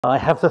I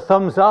have the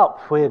thumbs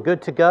up. We're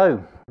good to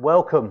go.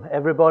 Welcome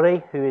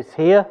everybody who is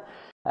here.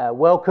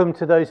 Welcome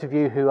to those of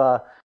you who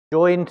are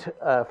joined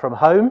from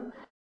home.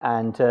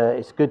 And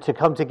it's good to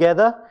come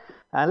together.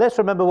 And let's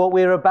remember what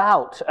we're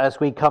about as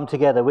we come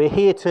together. We're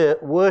here to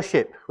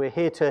worship. We're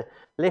here to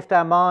lift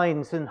our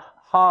minds and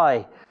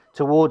high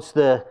towards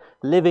the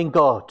living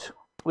God.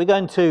 We're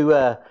going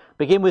to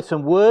begin with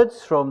some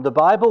words from the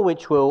Bible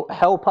which will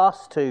help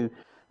us to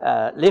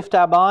lift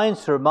our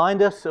minds, to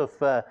remind us of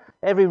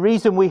every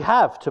reason we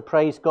have to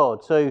praise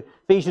God. So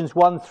Ephesians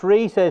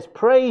 1:3 says,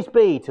 "Praise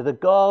be to the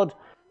God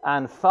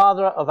and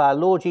Father of our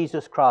Lord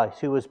Jesus Christ,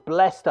 who has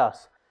blessed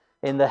us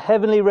in the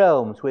heavenly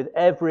realms with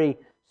every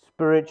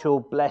spiritual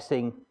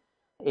blessing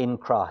in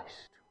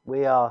Christ."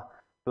 We are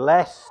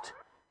blessed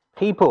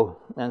people,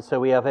 and so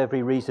we have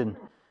every reason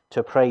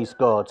to praise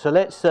God. So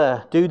let's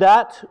do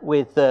that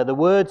with the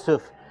words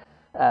of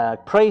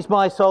 "Praise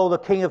my soul, the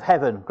King of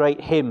heaven,"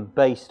 great hymn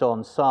based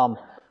on Psalm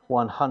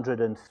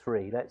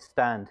 103. Let's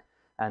stand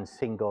and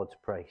sing God's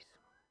praise.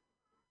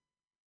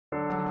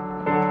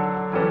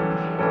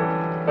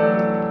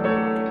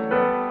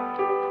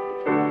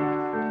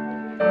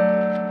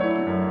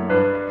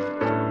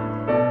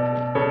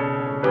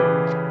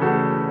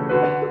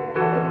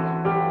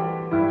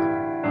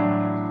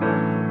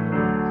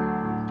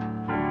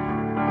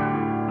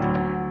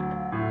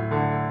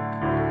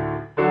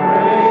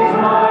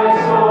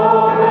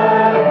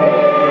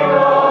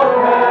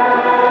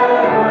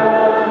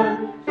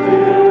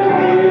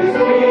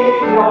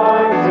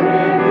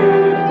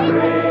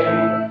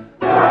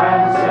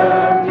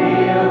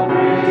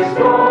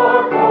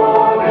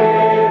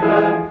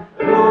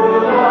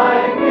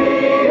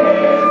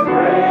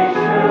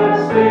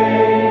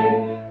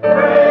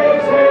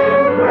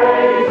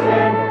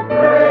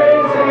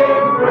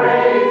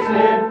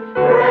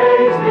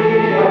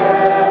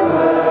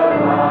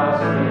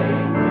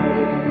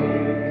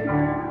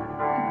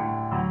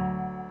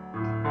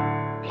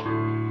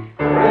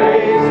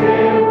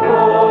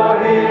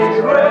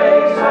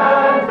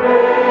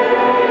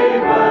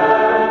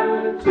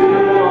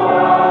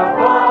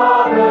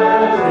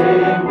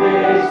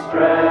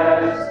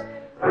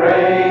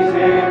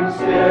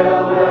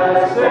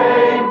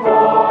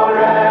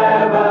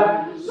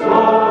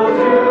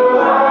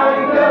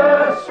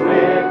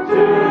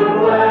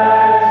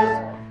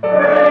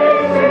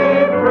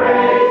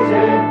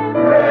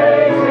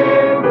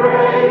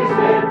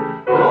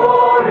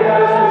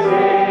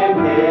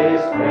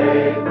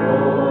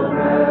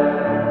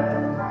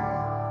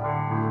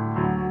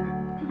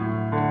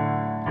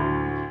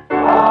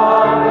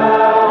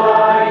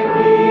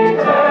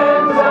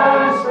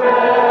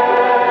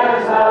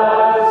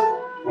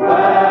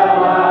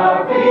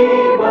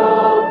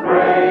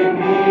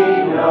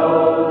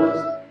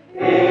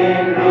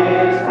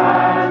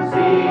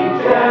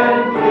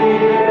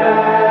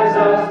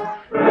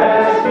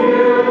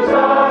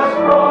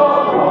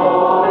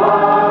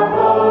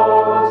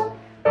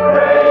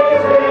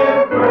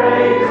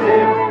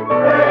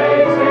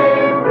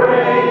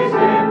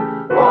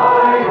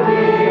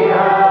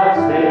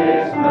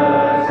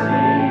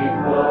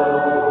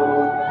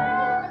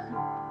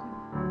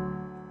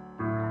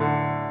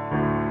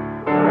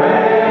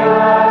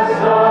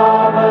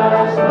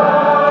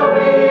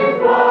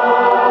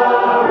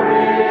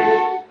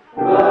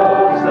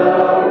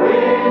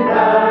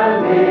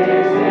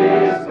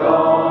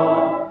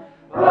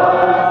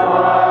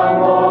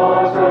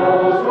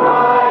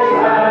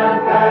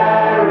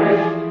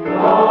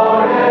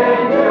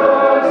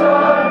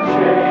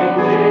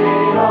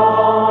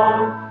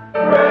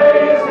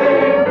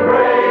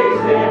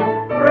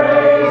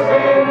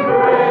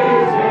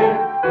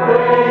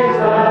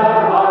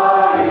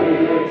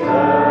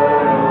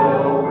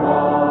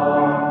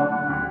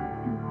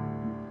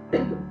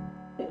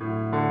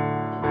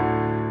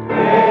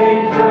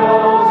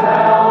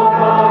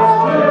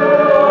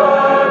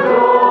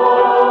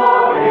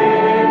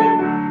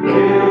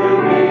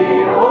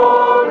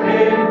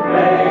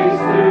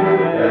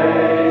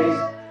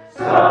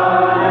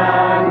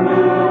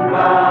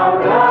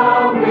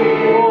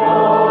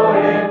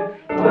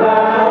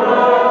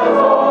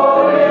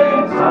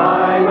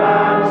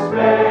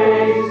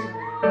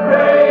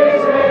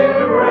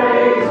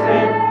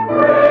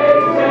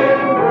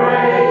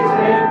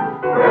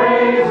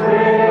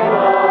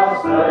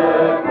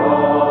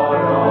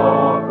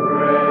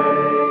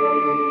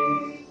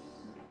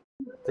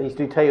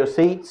 Take your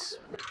seats.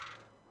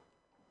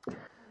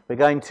 We're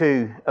going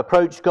to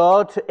approach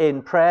God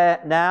in prayer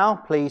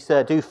now. Please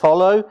do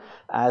follow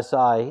as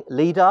I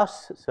lead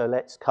us. So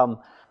let's come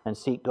and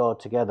seek God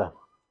together.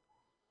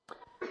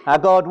 Our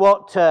God,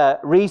 what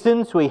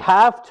reasons we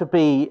have to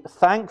be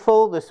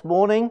thankful this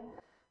morning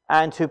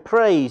and to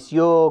praise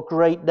your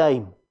great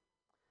name.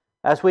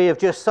 As we have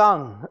just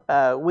sung,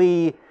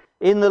 we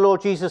in the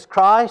Lord Jesus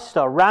Christ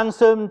are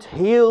ransomed,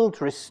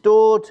 healed,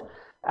 restored,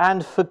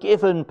 and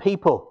forgiven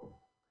people.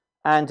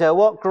 And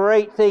what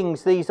great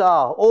things these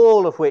are,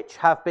 all of which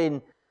have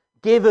been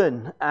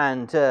given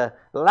and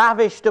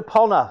lavished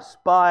upon us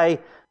by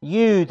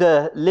you,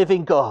 the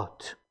living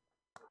God.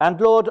 And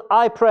Lord,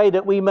 I pray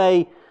that we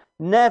may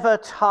never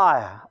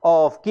tire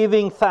of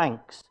giving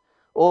thanks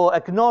or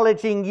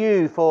acknowledging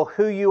you for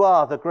who you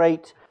are, the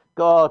great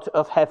God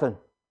of heaven.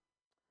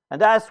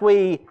 And as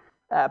we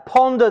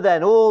ponder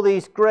then all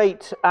these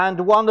great and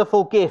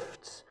wonderful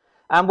gifts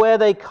and where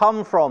they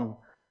come from,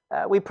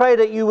 we pray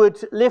that you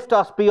would lift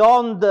us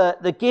beyond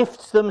the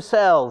gifts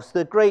themselves,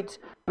 the great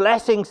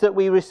blessings that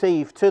we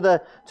receive, to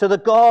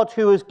the God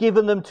who has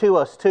given them to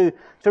us, to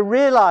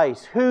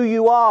realize who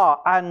you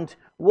are and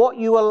what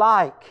you are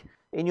like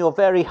in your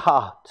very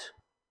heart.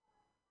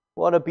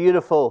 What a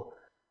beautiful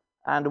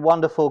and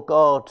wonderful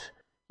God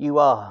you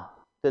are,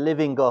 the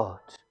living God,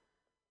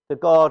 the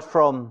God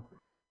from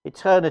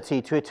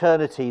eternity to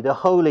eternity, the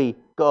holy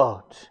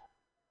God,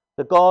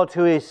 the God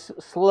who is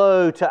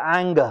slow to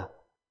anger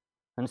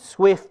and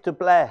swift to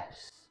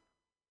bless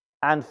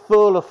and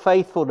full of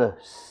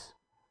faithfulness,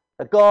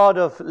 a God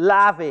of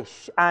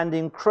lavish and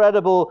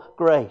incredible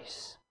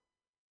grace.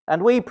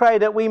 And we pray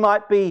that we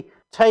might be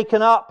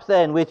taken up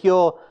then with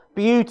your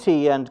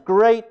beauty and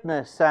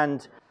greatness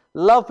and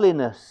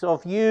loveliness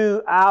of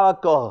you, our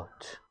God.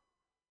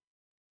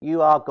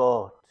 You are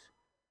God,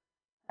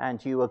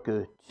 and you are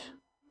good.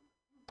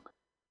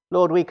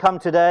 Lord, we come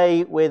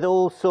today with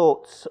all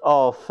sorts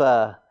of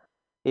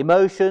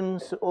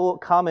emotions,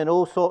 come in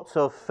all sorts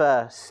of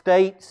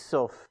states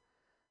of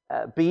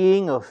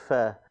being, of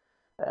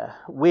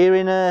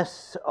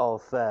weariness,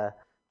 of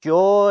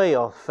joy,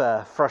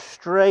 of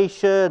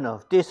frustration,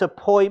 of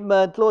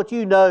disappointment. Lord,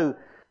 you know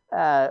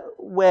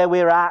where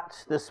we're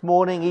at this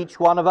morning, each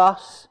one of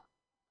us.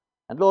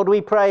 And Lord,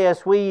 we pray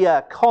as we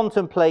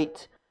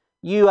contemplate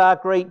you, our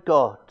great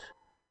God,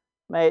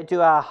 may it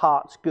do our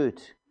hearts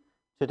good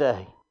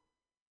today.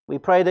 We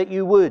pray that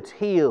you would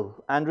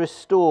heal and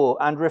restore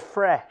and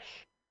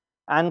refresh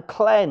and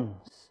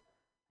cleanse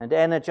and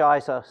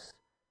energize us,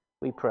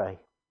 we pray.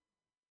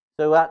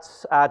 So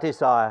that's our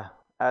desire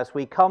as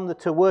we come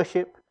to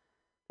worship,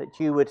 that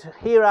you would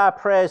hear our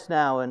prayers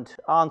now and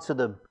answer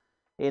them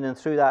in and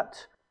through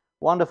that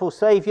wonderful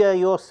Saviour,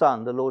 your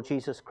Son, the Lord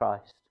Jesus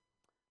Christ.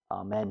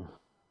 Amen.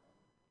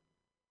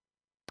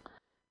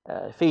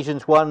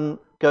 Ephesians 1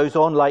 goes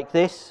on like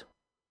this.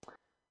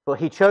 For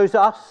he chose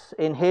us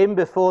in him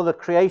before the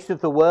creation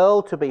of the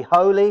world to be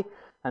holy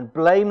and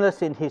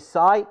blameless in his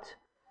sight.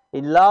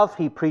 In love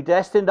he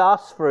predestined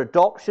us for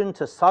adoption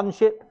to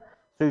sonship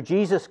through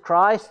Jesus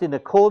Christ in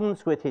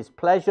accordance with his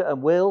pleasure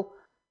and will,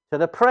 to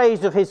the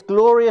praise of his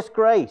glorious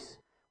grace,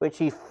 which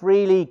he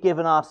freely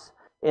given us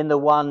in the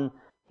one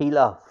he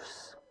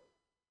loves.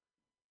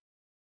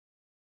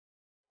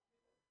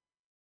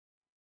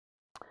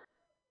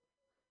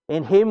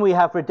 In him we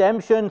have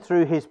redemption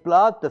through his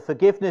blood, the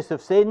forgiveness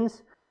of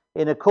sins,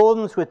 in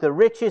accordance with the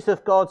riches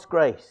of God's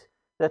grace,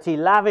 that he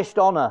lavished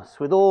on us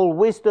with all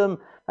wisdom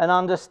and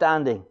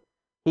understanding.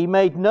 He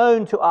made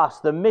known to us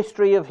the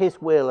mystery of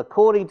his will,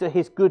 according to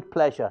his good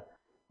pleasure,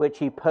 which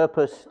he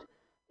purposed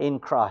in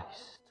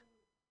Christ,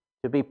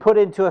 to be put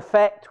into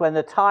effect when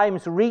the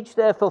times reach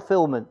their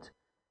fulfillment,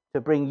 to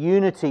bring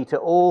unity to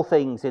all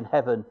things in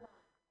heaven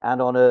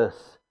and on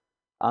earth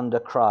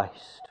under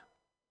Christ.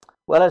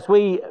 Well, as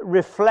we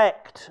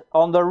reflect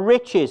on the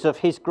riches of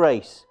his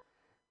grace,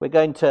 we're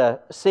going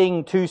to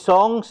sing two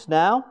songs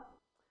now,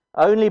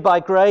 Only by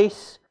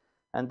Grace,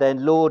 and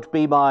then Lord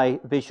Be My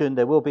Vision.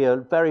 There will be a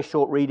very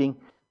short reading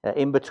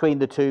in between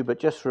the two, but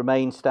just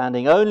remain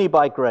standing. Only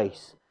by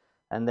Grace,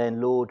 and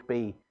then Lord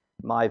Be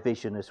My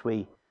Vision, as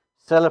we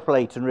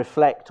celebrate and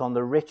reflect on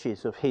the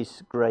riches of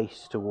his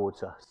grace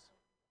towards us.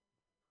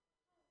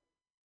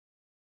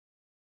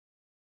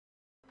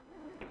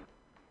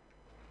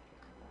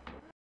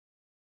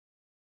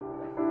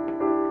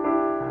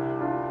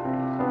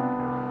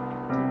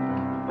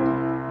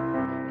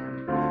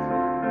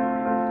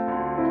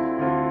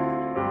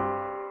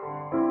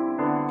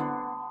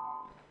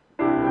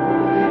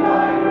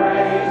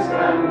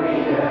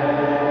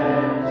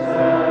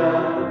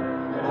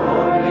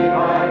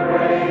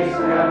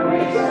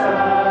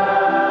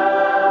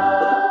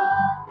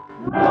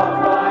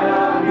 Not by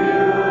our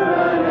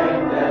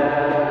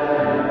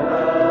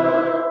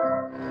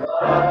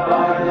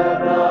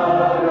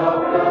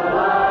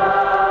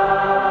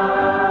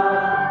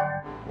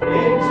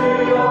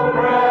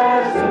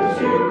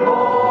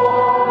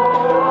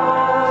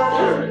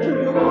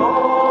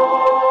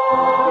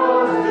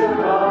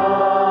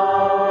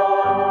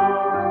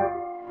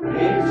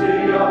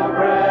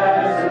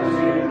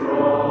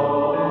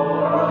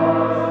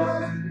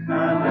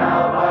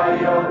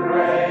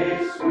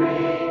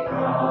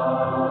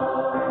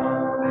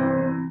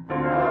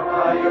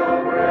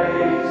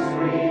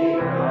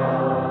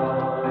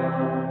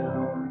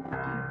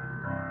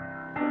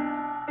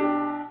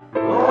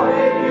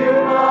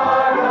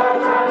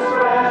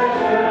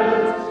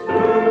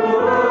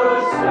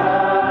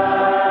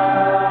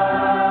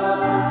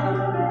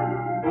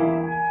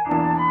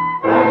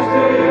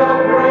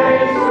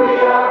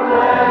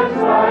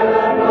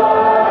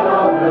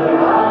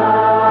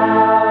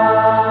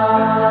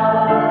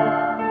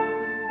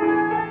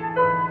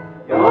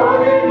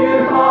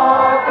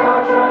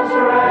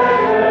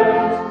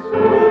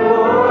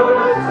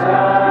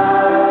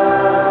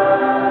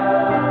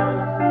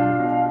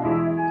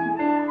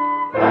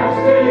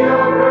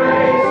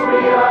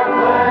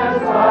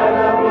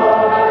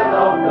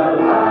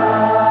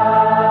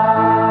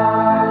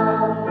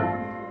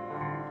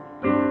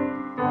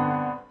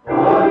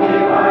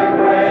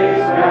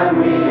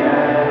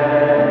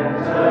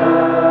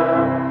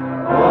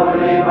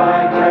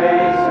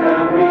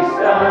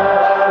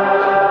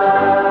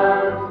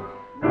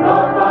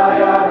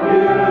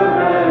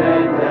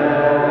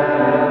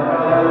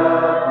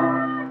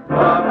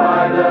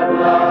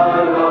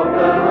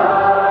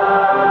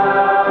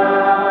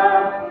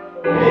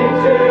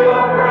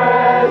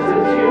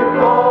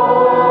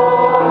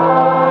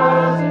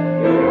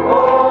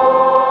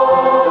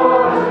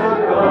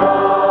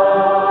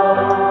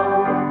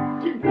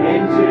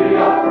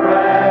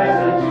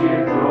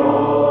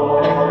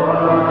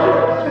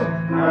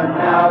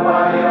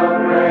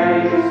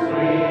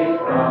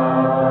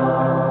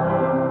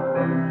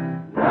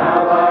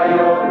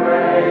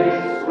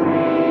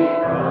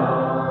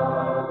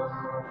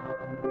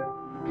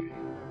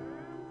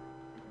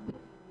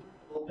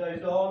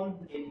goes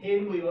on, in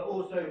him we were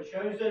also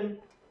chosen,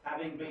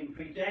 having been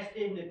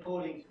predestined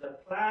according to the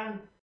plan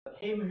of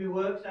him who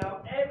works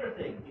out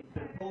everything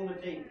in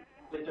conformity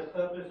with the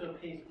purpose of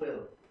his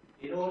will,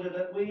 in order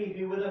that we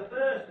who were the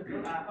first to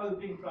put our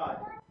hope in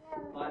Christ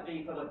might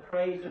be for the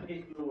praise of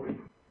his glory.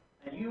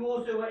 And you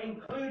also were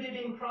included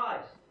in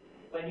Christ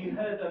when you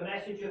heard the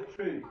message of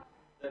truth,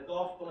 the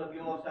gospel of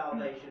your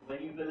salvation.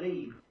 When you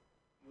believed,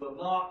 you were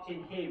marked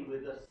in him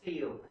with the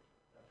seal,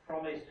 the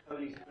promised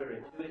Holy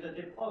Spirit, who is a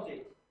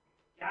deposit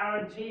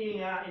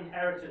guaranteeing our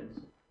inheritance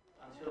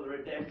until the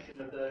redemption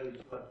of those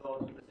who are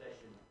God's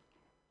possession,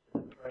 to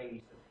the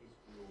praise of his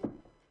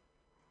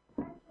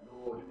glory.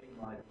 Lord, be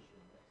my vision.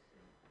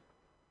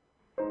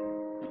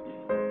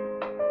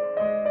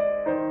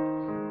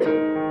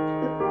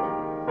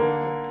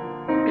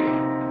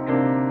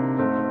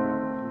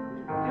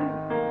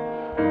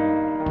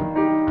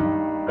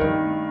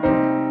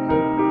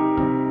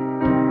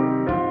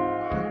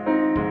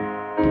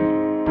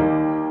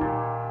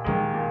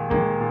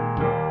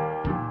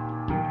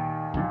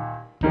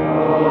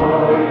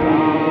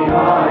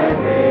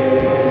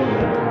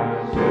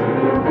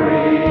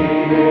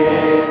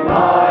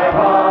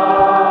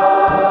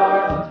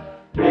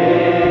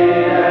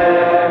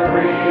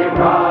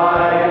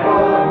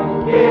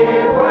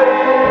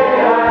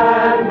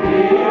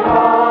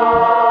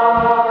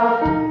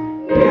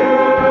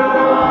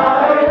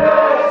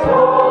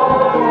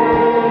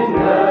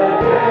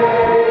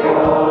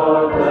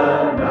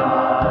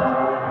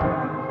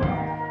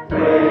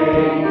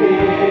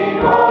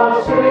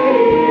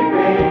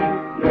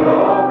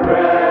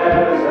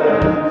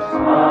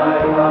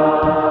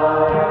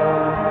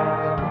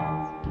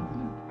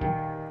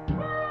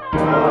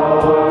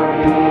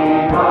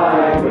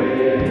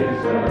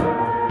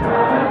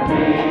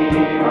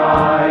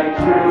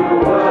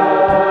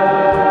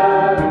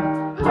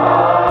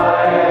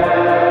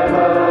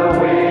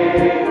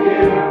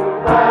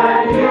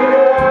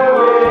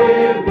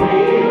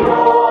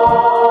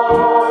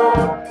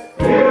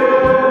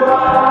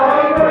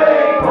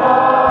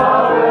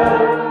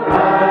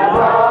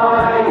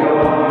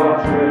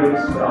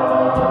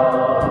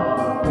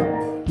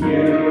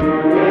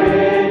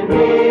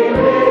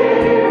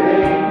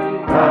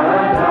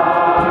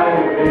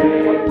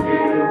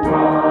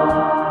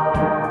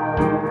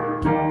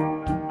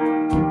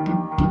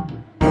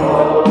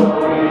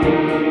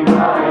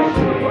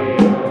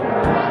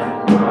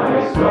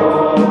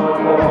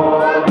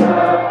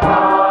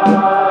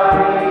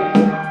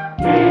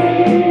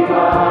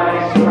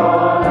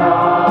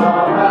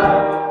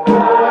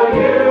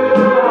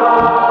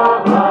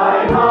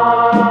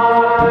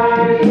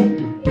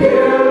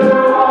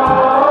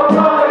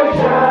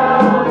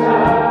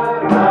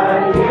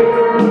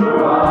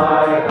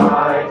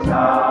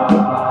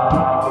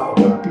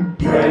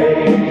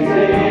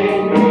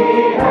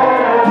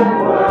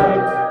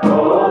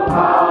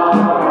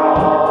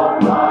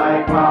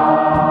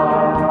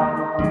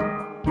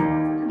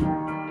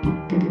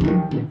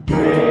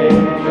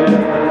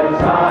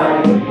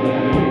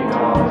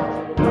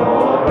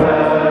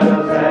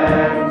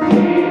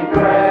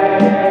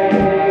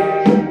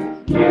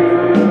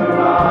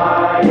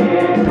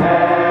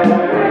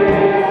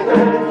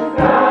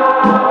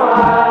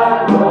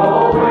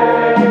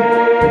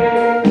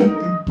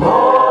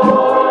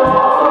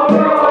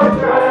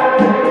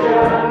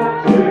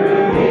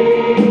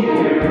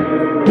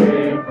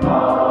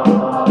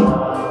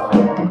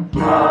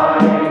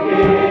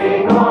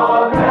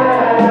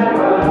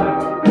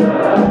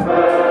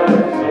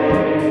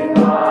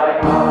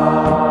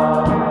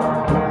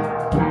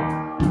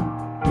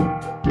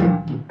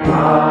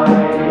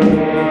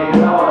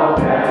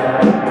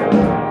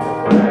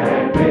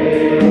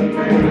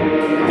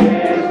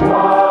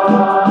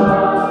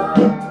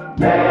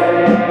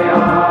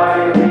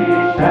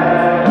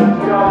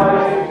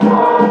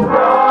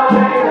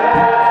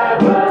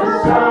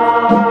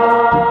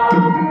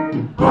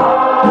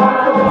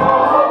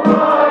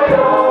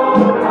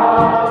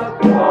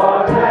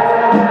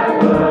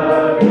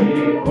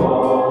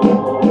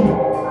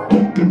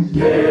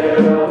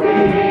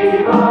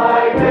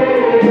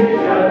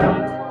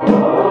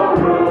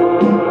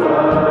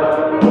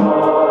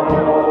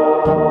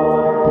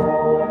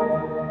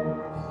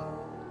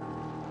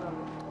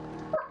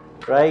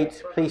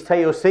 Great. Please take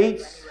your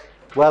seats.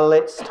 Well,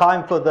 it's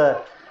time for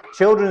the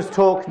children's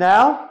talk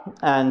now,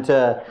 and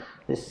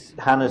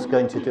Hannah's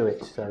going to do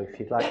it. So if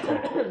you'd like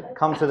to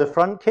come to the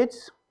front,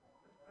 kids.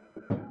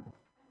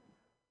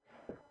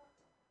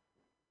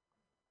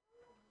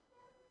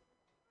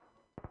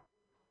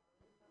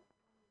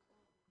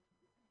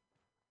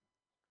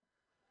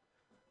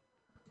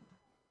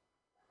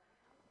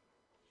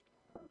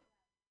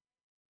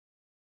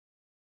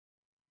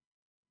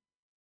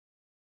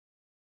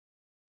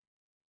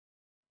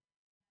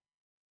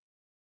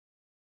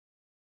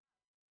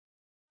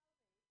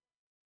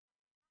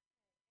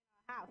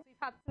 We've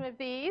had some of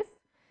these.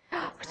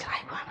 Would you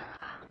like one?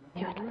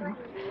 You would like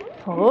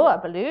one? Oh, a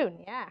balloon,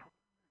 yeah.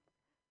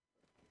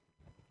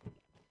 Do you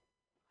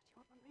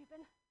want one,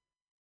 Ruben?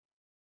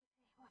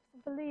 We'll have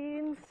some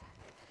balloons.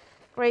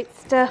 Great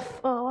stuff.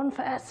 Oh, one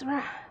for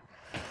Ezra.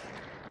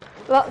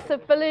 Lots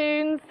of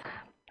balloons.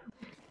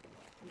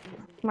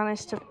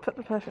 Managed to put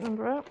the perfect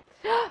number up.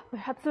 We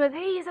had some of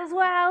these as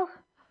well.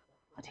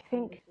 What do you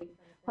think?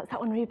 What's that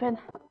one, Reuben?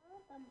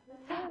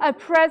 A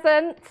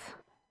present.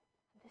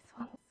 This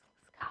one's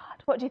a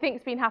card. What do you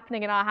think's been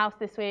happening in our house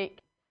this week?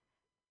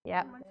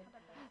 Yeah.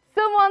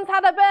 Someone's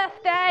had a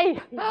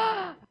birthday.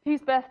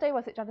 Whose birthday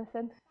was it,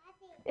 Jonathan?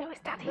 It was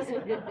Daddy's.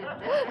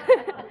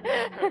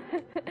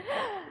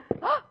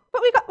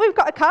 But we've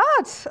got a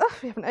card. Oh,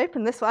 we haven't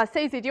opened this one.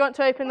 Stacey, do you want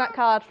to open that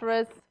card for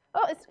us?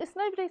 Oh, it's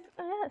nobody's.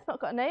 Oh, yeah, it's not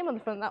got a name on the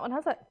front of that one,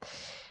 has it?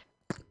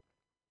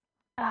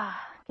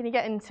 Can you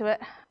get into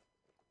it?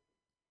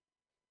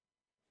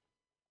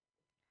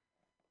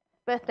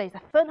 Birthdays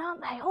are fun,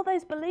 aren't they? All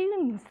those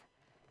balloons.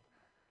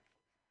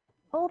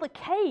 All the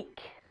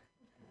cake.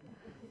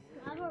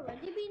 I've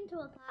already been to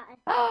a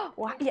party.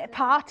 Wow, yeah,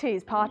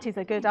 parties. Parties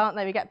are good, aren't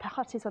they? We get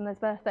parties on their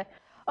birthday.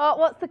 Oh,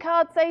 what's the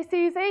card say,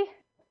 Susie?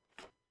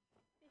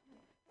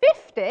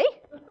 50?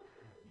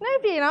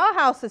 Nobody in our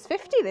house is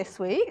 50 this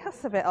week.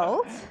 That's a bit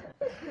old.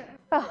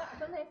 Oh.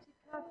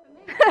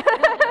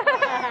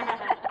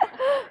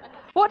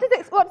 What does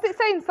it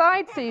say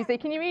inside, Susie?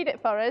 Can you read it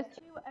for us?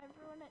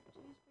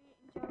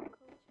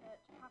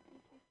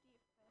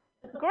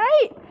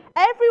 Great.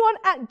 Everyone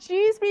at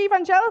Dewsbury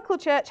Evangelical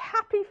Church,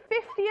 happy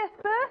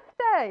 50th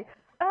birthday.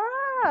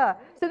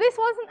 So this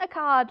wasn't a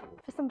card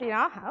for somebody in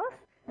our house.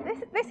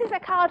 This is a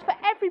card for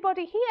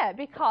everybody here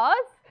because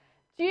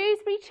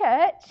Dewsbury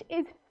Church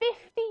is 50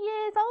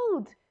 years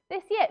old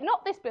this year.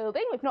 Not this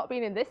building, we've not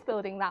been in this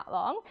building that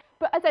long,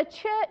 but as a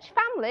church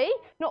family,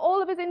 not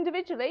all of us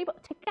individually,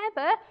 but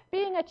together,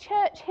 being a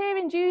church here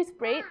in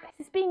Dewsbury, this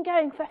has been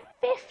going for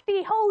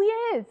 50 whole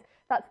years.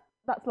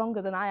 That's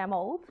longer than I am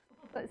old.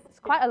 It's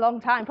quite a long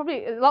time,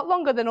 probably a lot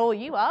longer than all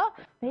you are,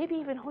 maybe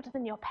even older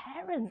than your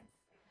parents.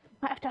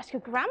 Might have to ask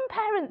your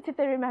grandparents if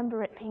they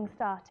remember it being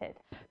started.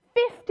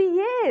 50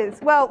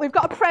 years. Well, we've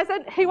got a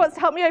present. Who wants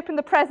to help me open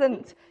the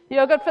present?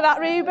 You're good for that,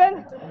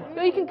 Reuben?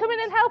 Well, you can come in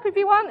and help if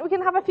you want. We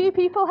can have a few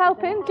people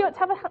helping. Do you want to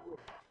have a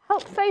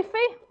help,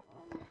 Sophie?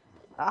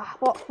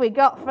 What have we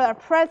got for a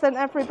present,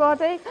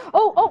 everybody?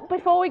 Oh,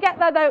 before we get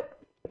there, though,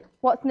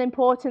 what's an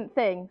important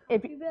thing?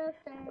 Happy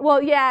birthday. Well,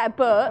 yeah,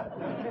 but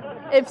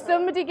if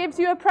somebody gives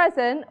you a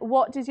present,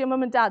 what does your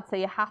mum and dad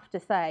say you have to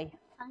say?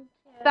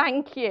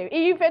 Thank you.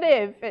 Even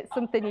if it's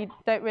something you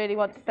don't really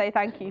want to say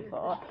thank you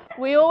for.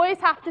 We always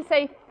have to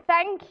say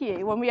thank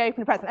you when we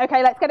open a present.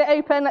 Okay, let's get it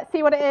open. Let's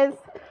see what it is.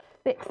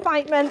 The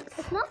excitement.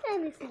 It's not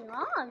anything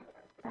wrong.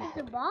 It's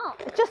a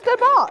box. It's just a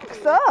box.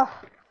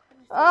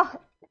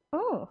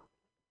 Oh.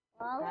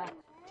 Well,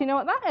 Do you know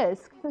what that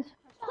is?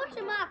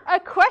 question mark. A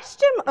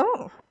question.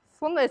 Oh. It's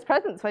one of those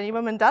presents when your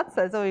mum and dad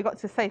says, oh, you've got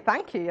to say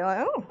thank you. You're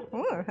like,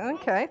 oh,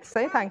 okay, to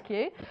say thank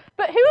you.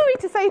 But who are we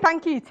to say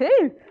thank you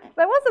to?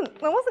 There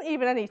wasn't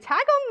even any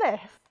tag on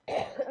this.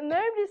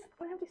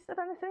 Nobody said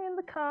anything in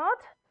the card.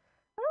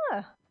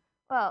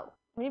 Well,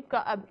 we've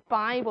got a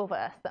Bible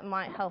verse that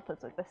might help us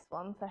with this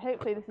one. So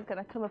hopefully this is going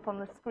to come up on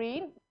the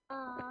screen.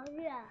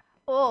 Yeah.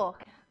 Or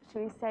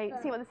should we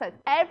see what this says?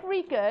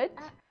 Every good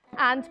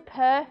and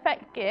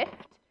perfect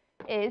gift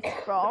is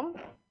from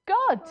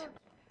God.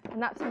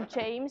 And that's from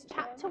James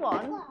chapter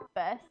 1,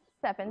 verse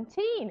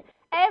 17.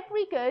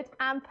 Every good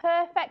and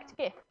perfect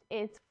gift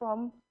is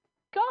from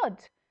God.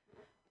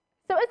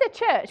 So as a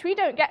church, we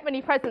don't get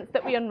many presents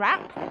that we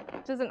unwrap.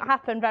 It doesn't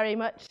happen very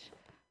much.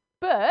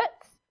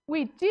 But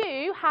we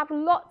do have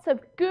lots of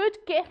good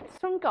gifts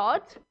from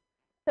God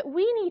that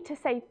we need to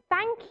say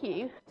thank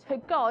you to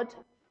God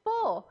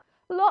for.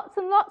 Lots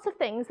and lots of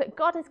things that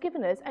God has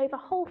given us over a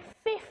whole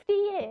 50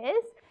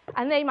 years.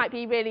 And they might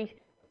be really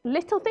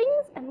little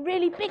things and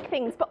really big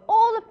things. But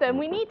all of them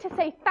we need to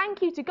say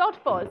thank you to God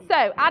for.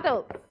 So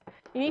adults,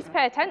 you need to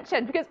pay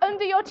attention because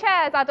under your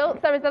chairs, adults,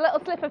 there is a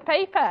little slip of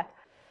paper.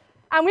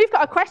 And we've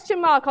got a question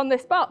mark on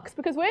this box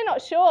because we're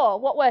not sure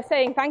what we're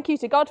saying thank you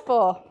to God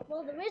for.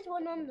 Well, there is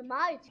one under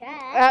my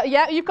chair.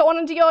 Yeah, you've got one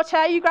under your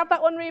chair. You grab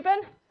that one,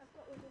 Reuben.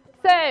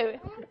 So,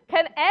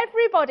 can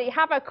everybody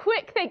have a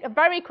quick think, a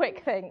very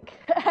quick think?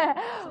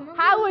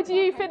 How would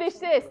you finish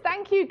this?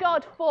 Thank you,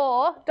 God,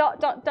 for ...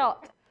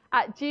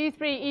 at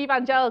Dewsbury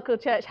Evangelical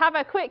Church. Have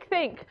a quick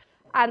think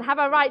and have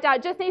a write down.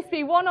 It just needs to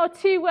be 1 or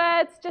 2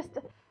 words, just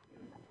a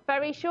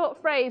very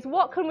short phrase.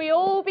 What can we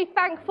all be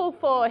thankful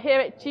for here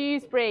at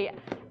Dewsbury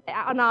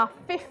on our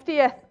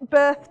 50th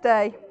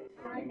birthday?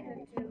 I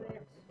can do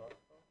it.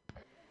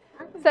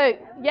 So,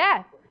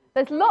 yeah,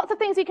 there's lots of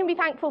things you can be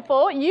thankful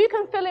for. You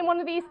can fill in one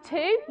of these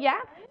too, yeah?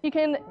 You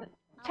can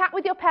chat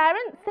with your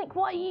parents. Think,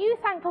 what are you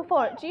thankful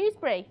for at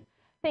Dewsbury?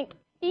 Think,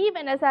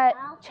 even as a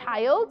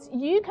child,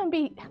 you can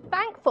be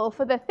thankful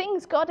for the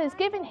things God has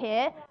given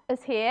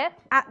us here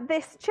at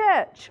this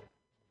church.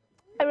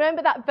 And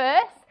remember that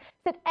verse?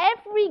 It said,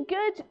 every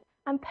good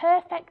and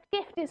perfect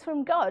gift is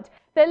from God.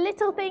 The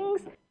little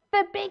things,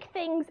 the big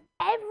things,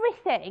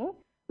 everything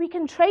we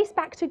can trace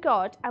back to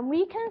God, and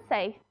we can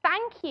say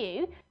thank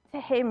you to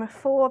him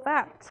for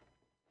that.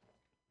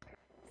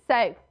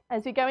 So,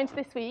 as we go into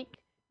this week,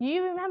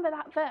 you remember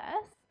that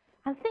verse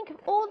and think of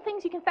all the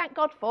things you can thank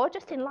God for,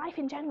 just in life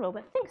in general,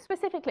 but think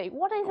specifically,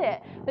 what is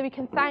it that we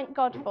can thank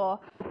God for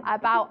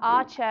about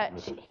our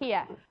church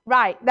here?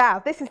 Right, now,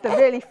 this is the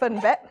really fun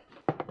bit.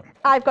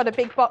 I've got a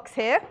big box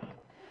here.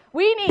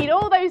 We need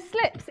all those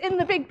slips in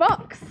the big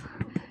box.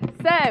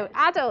 So,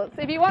 adults,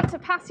 if you want to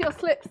pass your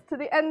slips to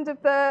the end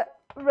of the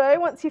row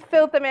once you've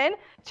filled them in.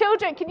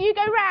 Children, can you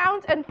go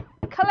round and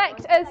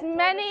collect as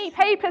many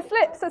paper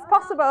slips as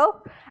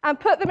possible and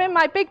put them in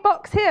my big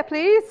box here,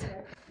 please?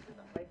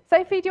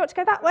 Sophie, do you want to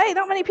go that way?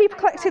 Not many people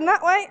collecting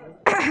that way.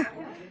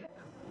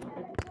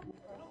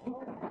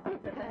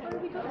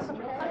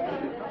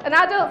 And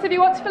adults, if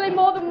you want to fill in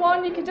more than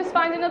one, you can just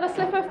find another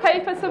slip of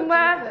paper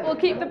somewhere. We'll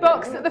keep the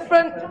box at the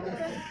front.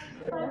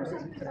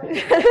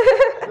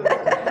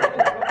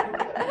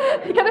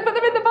 You're going to put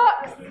them in the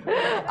box?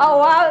 Oh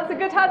wow, that's a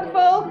good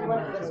handful.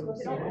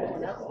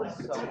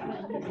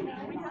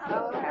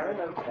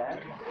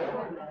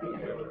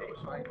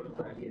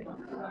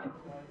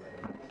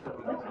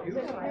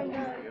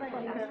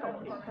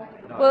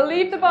 We'll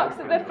leave the box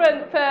at the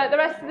front for the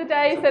rest of the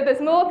day, so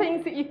there's more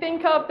things that you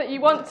think of that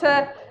you want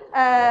to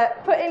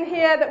put in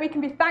here that we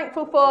can be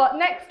thankful for.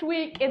 Next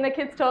week in the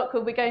Kids Talk,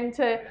 we'll be going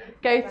to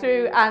go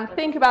through and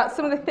think about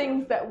some of the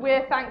things that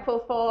we're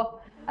thankful for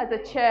as a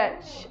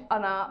church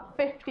on our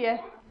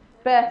 50th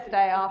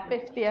birthday, our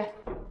 50th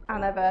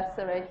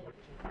anniversary.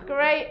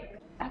 Great.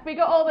 Have we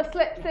got all the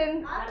slips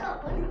in?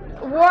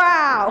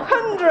 Wow,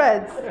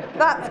 hundreds.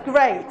 That's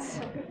great.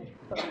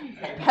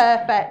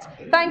 Perfect.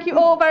 Thank you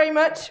all very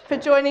much for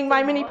joining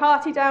my mini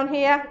party down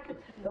here.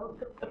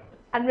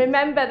 And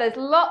remember, there's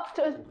lots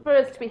for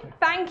us to be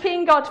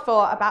thanking God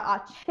for about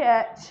our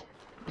church.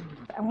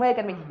 And we're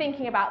going to be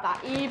thinking about that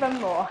even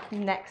more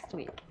next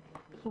week.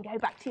 You can go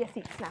back to your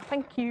seats now.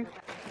 Thank you.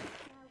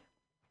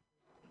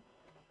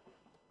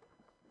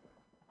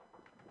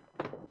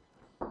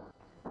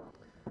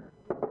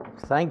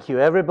 Thank you,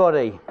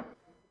 everybody.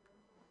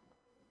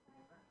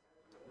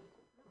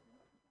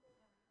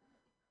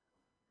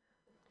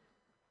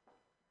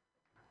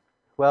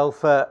 Well,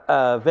 for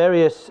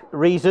various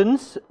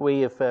reasons,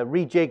 we have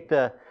rejigged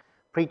the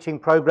preaching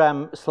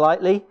program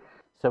slightly.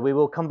 So we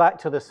will come back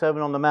to the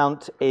Sermon on the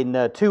Mount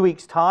in 2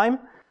 weeks' time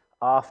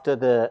after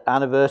the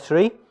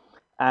anniversary.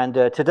 And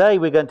today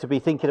we're going to be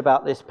thinking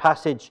about this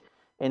passage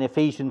in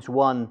Ephesians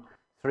 1,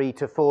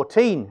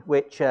 3-14,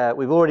 which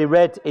we've already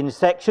read in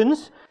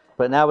sections,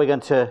 but now we're going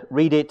to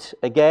read it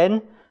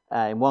again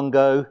in one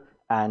go,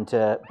 and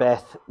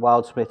Beth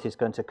Wildsmith is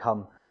going to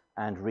come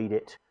and read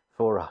it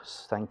for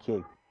us. Thank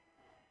you.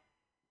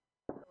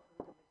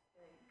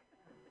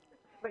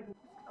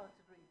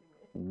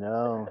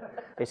 No,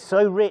 it's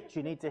so rich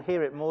you need to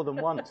hear it more than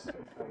once.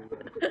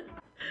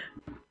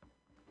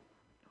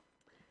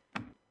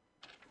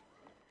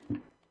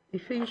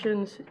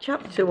 Ephesians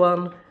chapter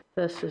 1,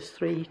 verses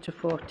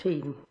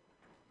 3-14.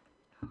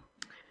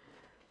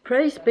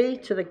 Praise be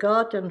to the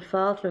God and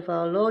Father of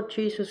our Lord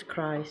Jesus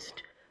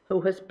Christ, who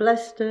has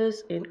blessed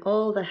us in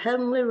all the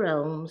heavenly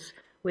realms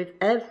with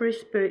every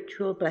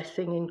spiritual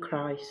blessing in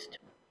Christ.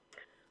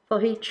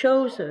 For he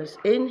chose us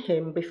in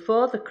him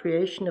before the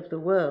creation of the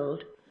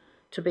world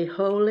to be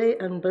holy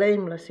and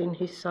blameless in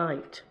his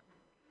sight.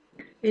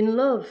 In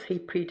love he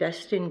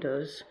predestined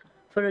us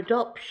for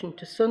adoption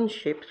to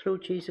sonship through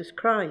Jesus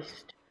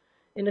Christ,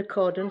 in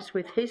accordance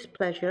with his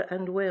pleasure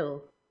and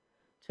will,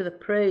 to the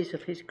praise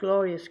of his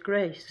glorious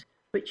grace,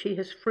 which he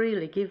has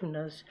freely given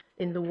us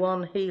in the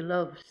one he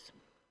loves.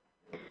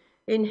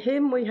 In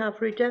him we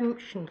have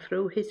redemption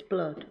through his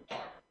blood,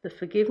 the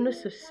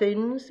forgiveness of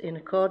sins in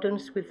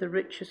accordance with the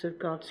riches of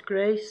God's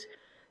grace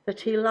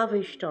that he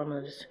lavished on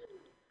us.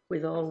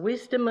 With all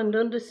wisdom and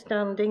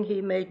understanding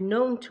he made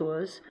known to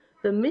us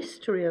the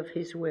mystery of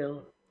his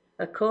will,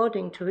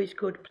 according to his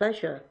good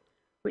pleasure,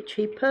 which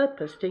he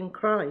purposed in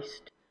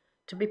Christ,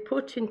 to be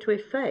put into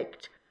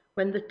effect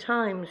when the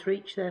times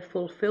reach their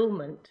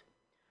fulfillment,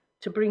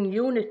 to bring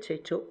unity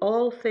to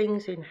all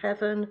things in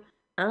heaven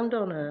and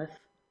on earth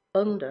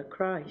under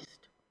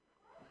Christ.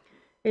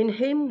 In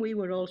him we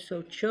were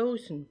also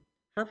chosen,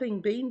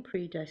 having been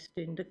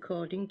predestined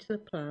according to the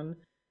plan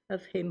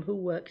of him who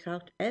works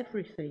out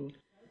everything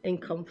in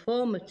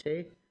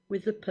conformity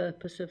with the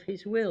purpose of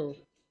his will,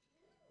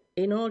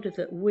 in order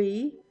that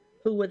we,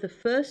 who were the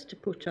first to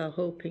put our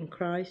hope in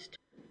Christ,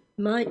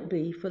 might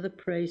be for the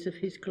praise of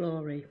his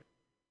glory.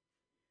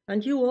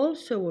 And you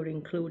also were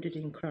included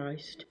in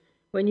Christ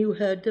when you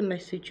heard the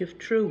message of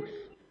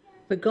truth,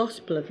 the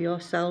gospel of your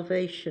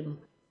salvation.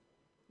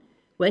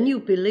 When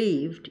you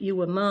believed, you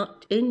were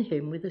marked in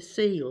him with a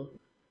seal,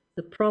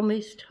 the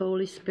promised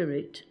Holy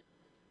Spirit,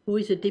 who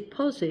is a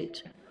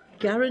deposit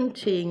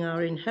guaranteeing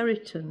our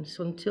inheritance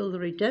until the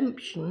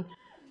redemption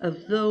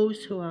of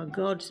those who are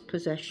God's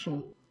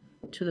possession,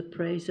 to the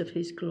praise of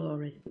his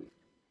glory.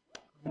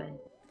 Amen.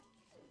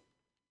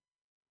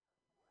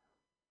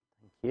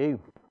 Thank you.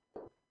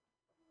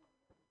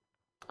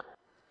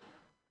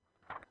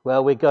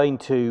 Well, we're going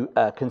to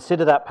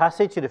consider that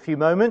passage in a few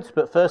moments,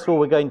 but first of all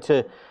we're going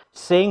to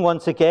sing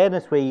once again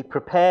as we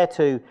prepare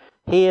to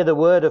hear the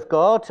word of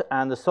God,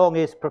 and the song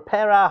is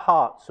Prepare Our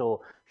Hearts,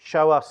 or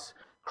Show Us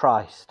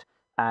Christ.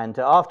 And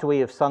after we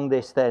have sung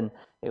this, then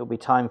it will be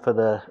time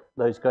for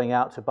those going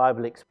out to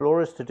Bible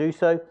Explorers to do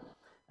so.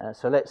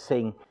 So let's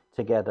sing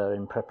together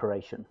in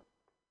preparation.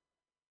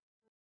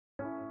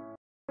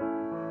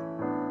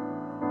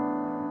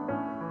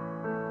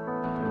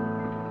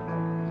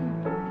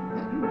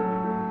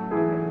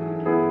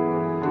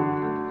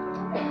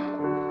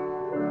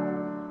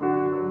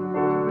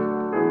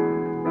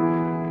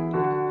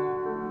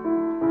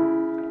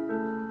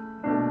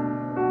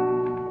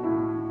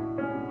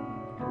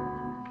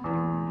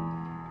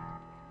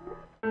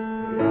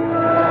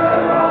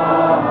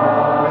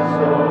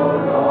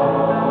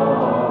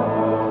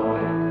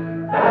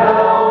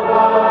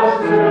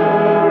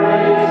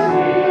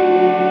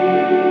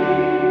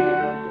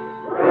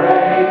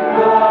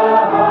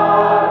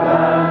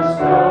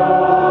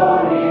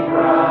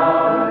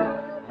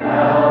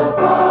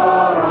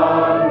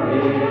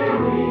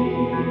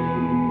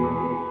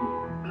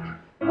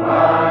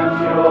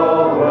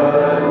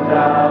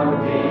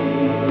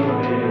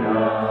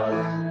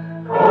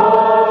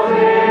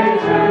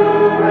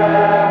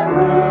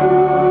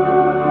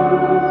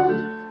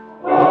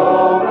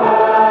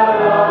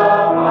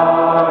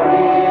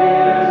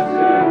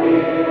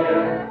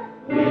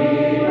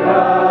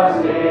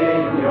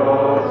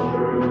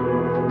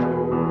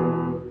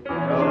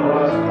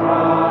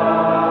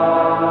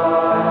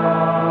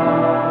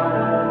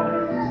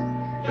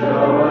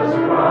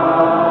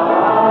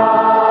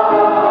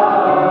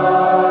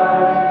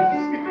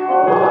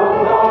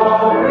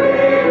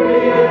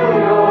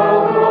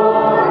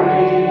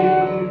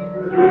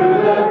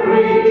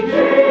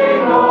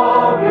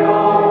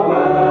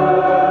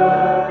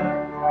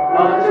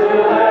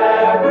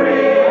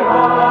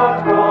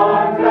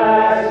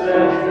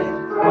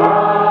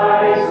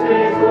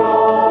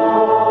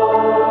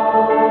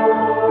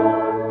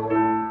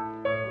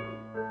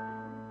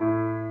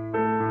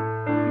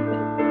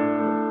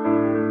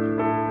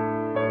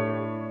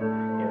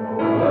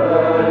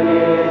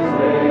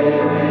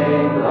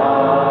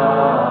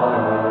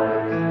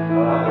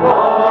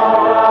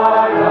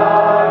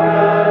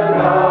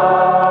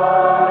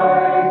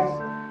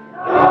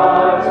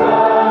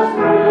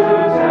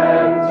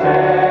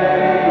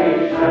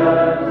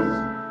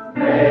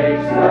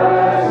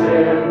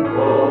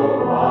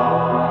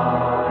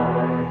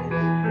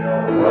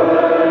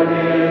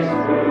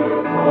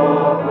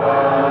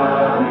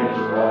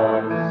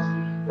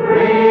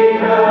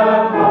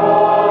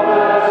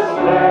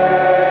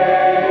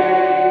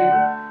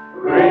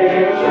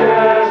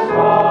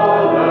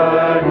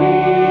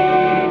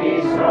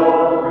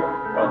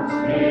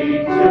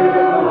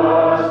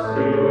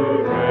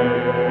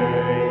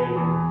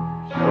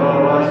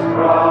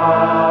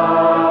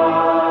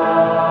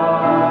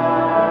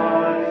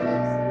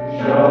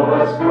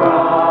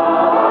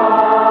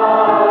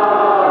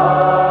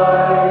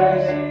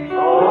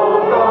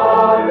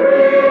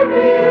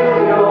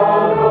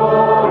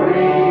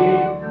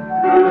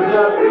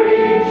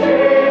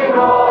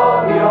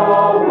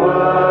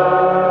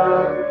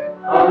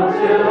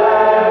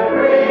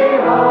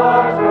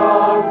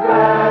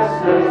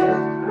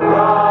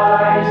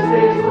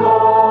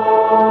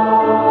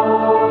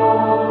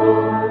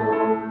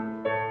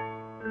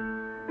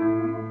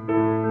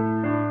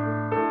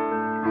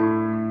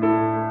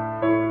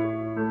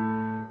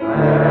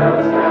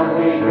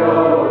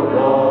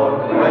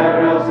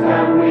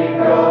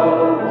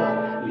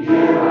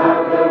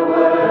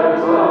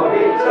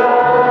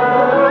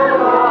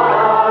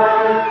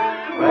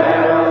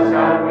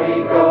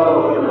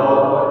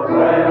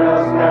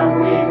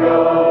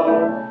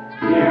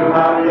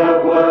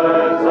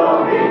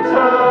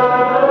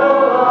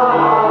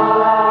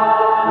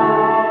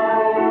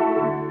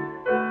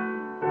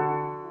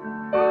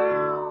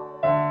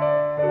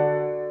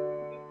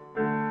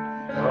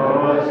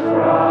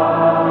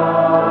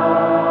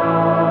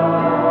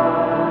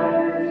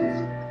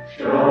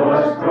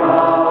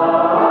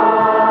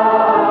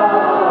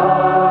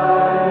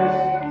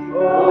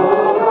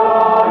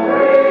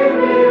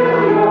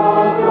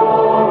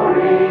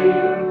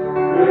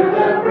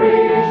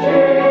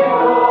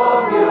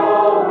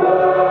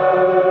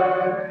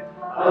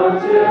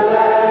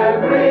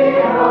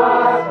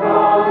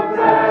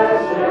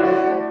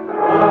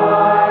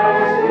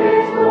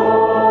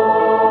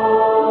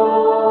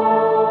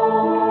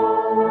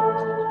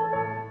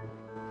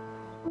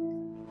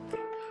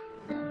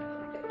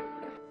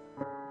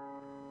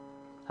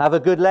 Have a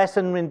good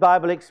lesson in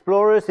Bible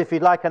Explorers. If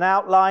you'd like an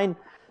outline,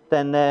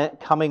 then they're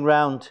coming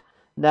round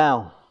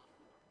now.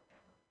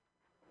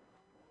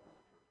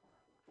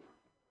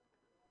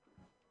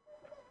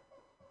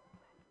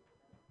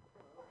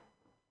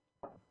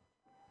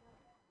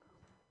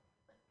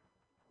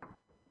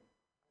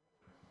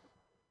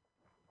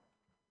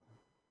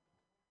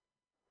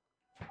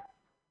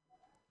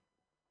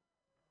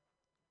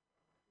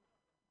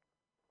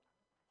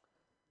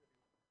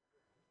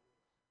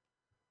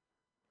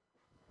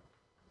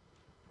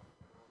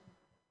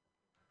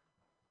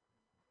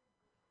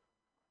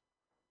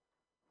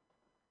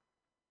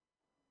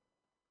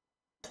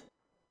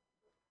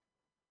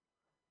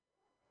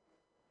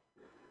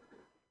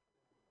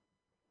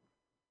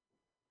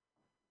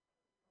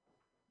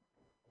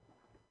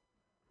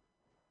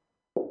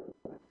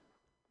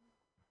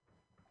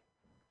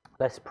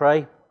 Let's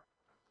pray.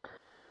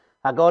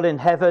 Our God in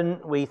heaven,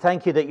 we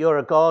thank you that you're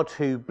a God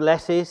who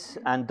blesses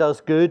and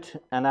does good.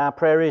 And our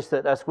prayer is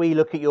that as we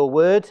look at your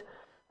word,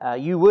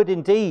 you would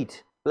indeed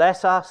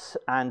bless us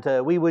and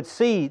we would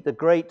see the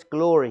great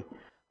glory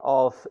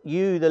of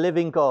you, the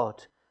living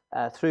God,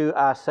 through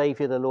our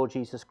Saviour, the Lord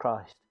Jesus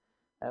Christ.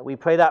 We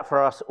pray that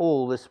for us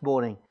all this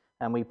morning,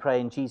 and we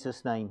pray in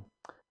Jesus' name.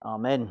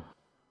 Amen.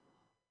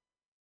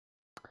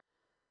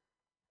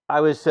 I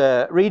was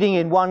reading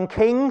in 1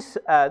 Kings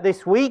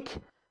this week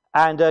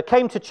and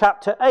came to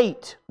chapter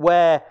 8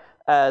 where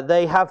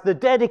they have the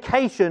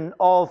dedication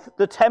of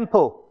the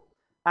temple.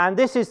 And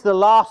this is the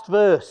last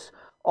verse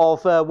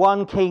of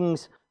 1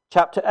 Kings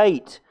chapter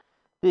 8.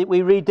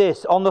 We read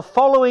this: "On the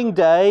following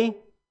day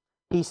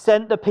he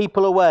sent the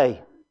people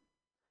away.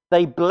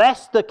 They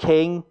blessed the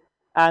king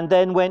and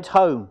then went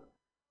home,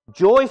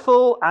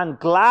 joyful and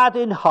glad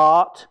in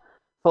heart,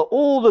 for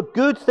all the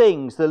good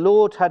things the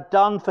Lord had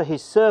done for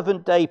his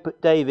servant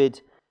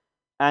David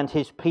and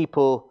his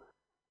people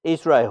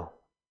Israel."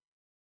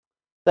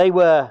 They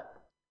were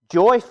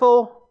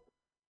joyful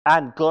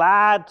and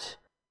glad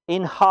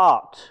in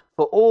heart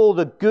for all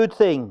the good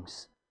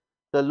things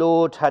the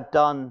Lord had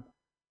done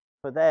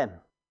for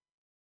them.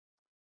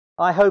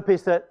 My hope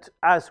is that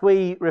as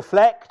we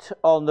reflect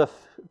on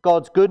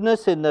God's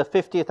goodness in the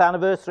 50th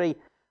anniversary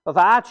of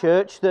our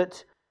church,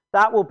 that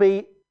will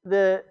be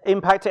the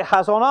impact it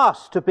has on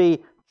us, to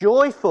be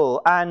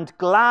joyful and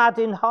glad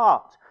in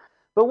heart.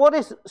 But what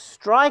is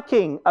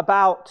striking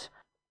about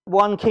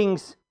 1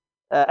 Kings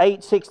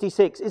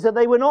 8:66 is that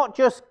they were not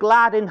just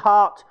glad in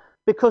heart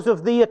because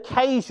of the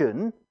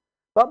occasion,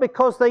 but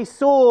because they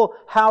saw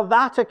how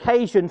that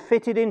occasion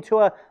fitted into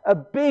a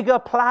bigger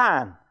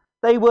plan.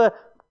 They were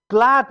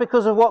glad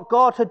because of what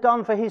God had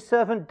done for his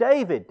servant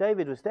David.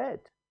 David was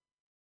dead.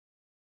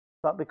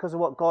 But because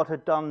of what God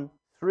had done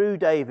through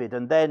David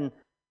and then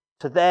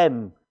to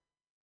them,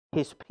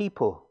 his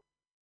people.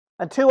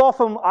 And too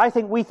often, I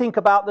think we think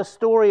about the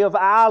story of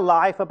our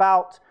life,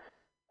 about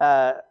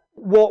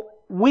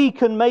what we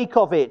can make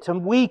of it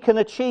and we can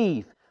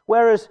achieve.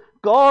 Whereas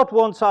God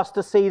wants us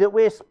to see that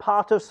we're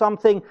part of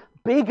something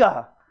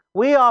bigger.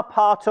 We are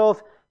part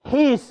of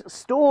his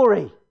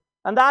story.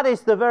 And that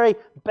is the very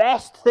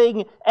best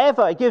thing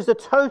ever. It gives a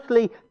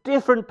totally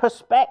different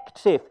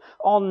perspective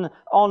on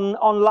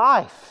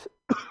life.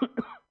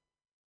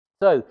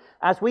 So,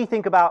 as we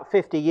think about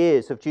 50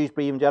 years of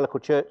Dewsbury Evangelical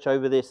Church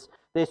over this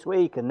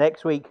week and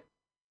next week,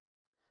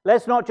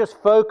 let's not just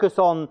focus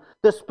on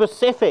the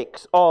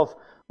specifics of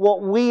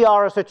what we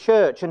are as a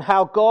church and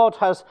how God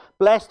has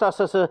blessed us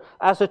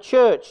as a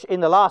church in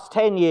the last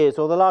 10 years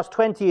or the last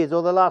 20 years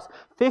or the last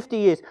 50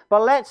 years.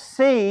 But let's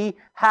see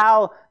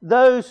how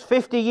those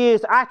 50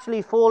 years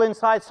actually fall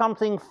inside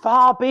something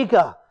far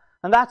bigger.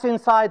 And that's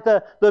inside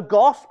the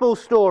gospel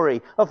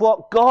story of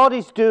what God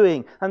is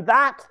doing. And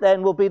that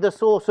then will be the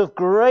source of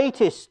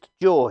greatest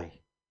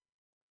joy.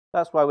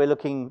 That's why we're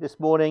looking this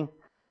morning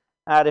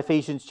at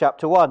Ephesians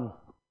chapter 1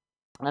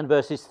 and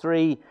verses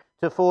 3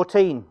 to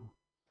 14.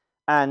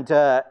 And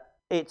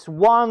it's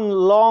one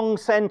long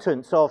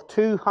sentence of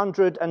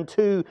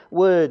 202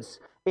 words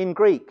in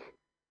Greek,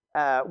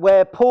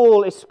 where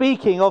Paul is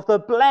speaking of the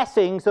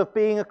blessings of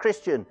being a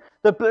Christian,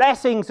 the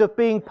blessings of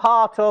being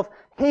part of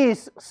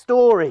his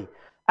story.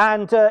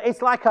 And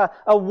it's like a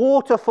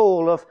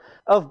waterfall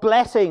of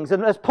blessings.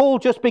 And as Paul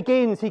just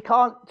begins, he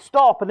can't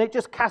stop, and it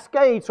just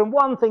cascades from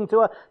one thing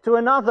to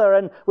another.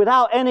 And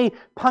without any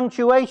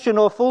punctuation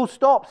or full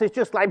stops, it's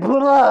just like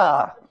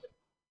blah.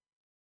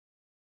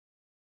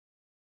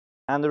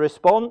 And the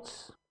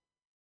response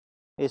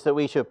is that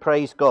we should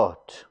praise God.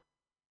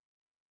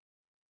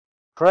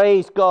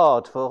 Praise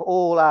God for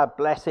all our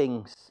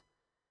blessings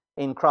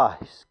in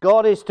Christ.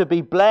 God is to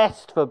be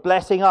blessed for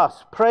blessing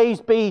us.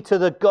 Praise be to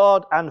the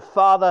God and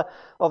Father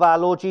of our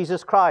Lord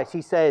Jesus Christ,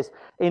 he says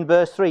in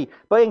verse 3.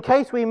 But in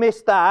case we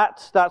missed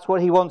that, that's what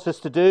he wants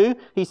us to do.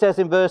 He says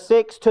in verse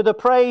 6, to the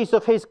praise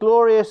of his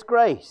glorious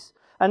grace.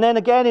 And then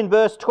again in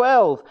verse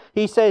 12,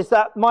 he says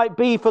that might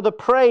be for the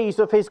praise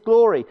of his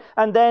glory.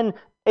 And then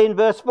in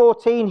verse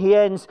 14, he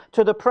ends,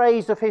 to the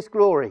praise of his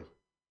glory.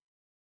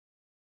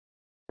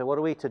 So what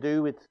are we to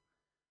do with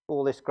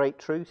all this great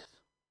truth?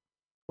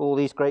 All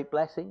these great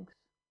blessings?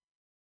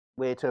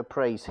 We're to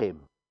praise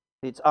him.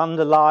 It's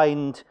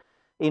underlined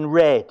in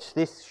red.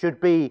 This should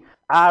be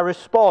our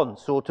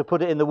response, or to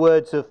put it in the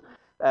words of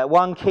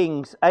 1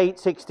 Kings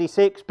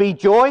 8:66, be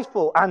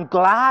joyful and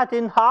glad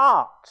in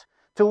heart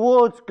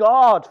towards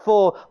God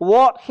for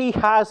what he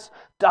has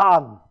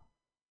done.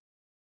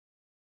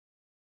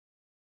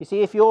 You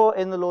see, if you're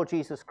in the Lord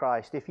Jesus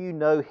Christ, if you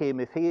know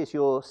him, if he is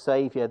your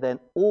Saviour, then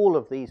all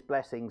of these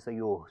blessings are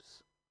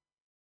yours.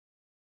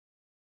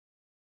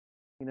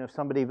 You know, if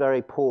somebody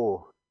very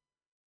poor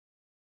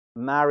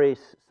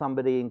marries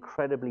somebody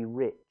incredibly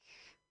rich,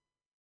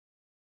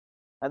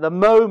 at the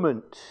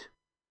moment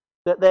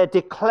that they're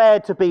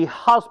declared to be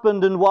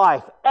husband and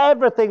wife,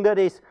 everything that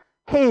is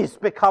his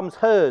becomes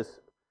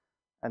hers,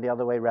 and the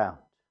other way round.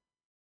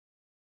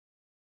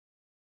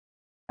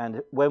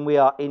 And when we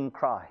are in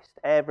Christ,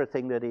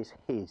 everything that is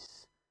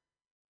his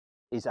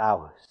is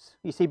ours.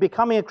 You see,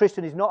 becoming a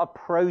Christian is not a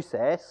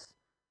process.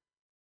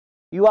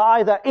 You are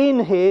either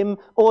in him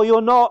or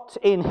you're not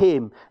in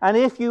him. And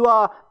if you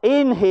are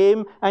in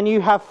him and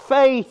you have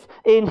faith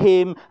in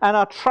him and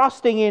are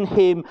trusting in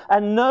him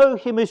and know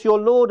him as your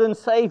Lord and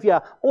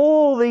Saviour,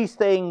 all these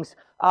things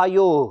are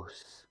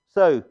yours.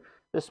 So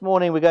this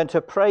morning we're going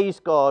to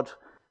praise God,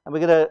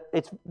 and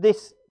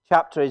this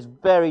chapter is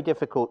very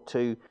difficult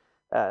to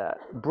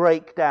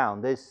break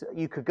down.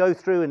 You could go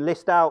through and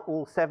list out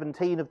all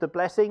 17 of the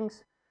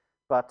blessings,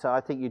 but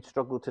I think you'd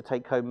struggle to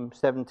take home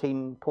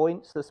 17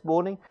 points this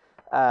morning.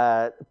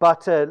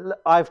 But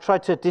I've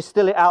tried to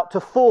distill it out to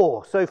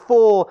 4. So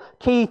 4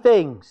 key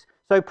things.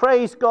 So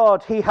praise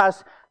God, he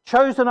has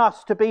chosen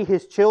us to be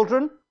his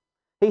children.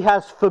 He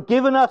has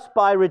forgiven us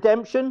by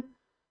redemption.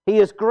 He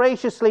has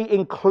graciously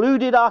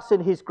included us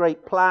in his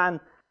great plan.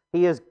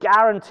 He has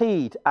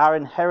guaranteed our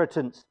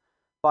inheritance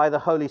by the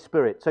Holy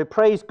Spirit. So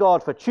praise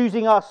God for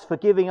choosing us,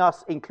 forgiving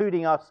us,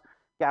 including us,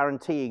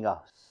 guaranteeing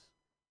us.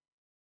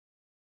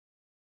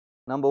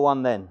 Number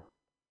 1 then.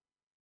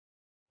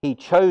 He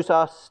chose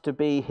us to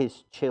be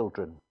his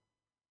children.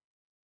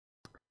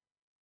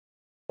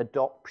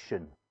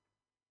 Adoption.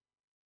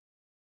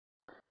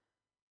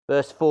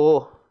 Verse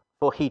 4,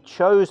 for he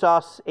chose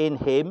us in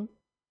him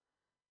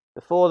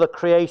before the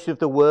creation of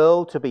the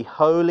world to be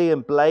holy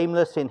and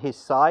blameless in his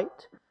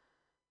sight.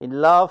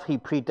 In love he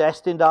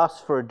predestined us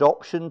for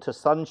adoption to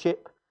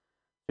sonship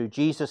through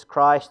Jesus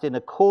Christ in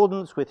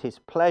accordance with his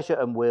pleasure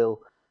and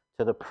will,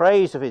 to the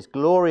praise of his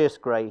glorious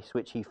grace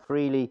which he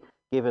freely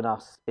given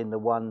us in the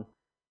one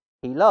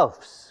he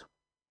loves.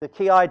 The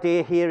key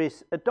idea here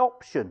is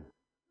adoption.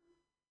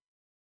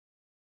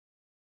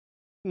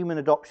 Human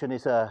adoption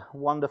is a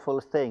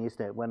wonderful thing,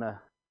 isn't it? When a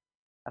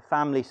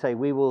family say,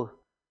 we will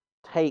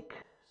take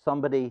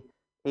somebody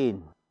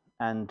in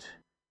and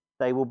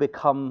they will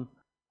become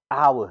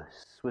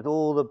ours with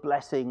all the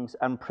blessings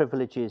and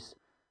privileges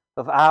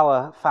of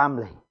our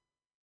family.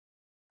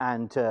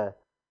 And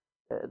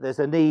there's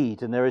a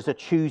need and there is a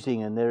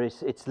choosing and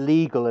it's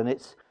legal and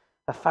it's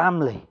a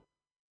family.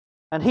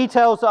 And he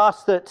tells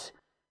us that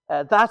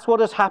that's what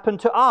has happened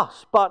to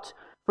us. But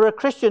for a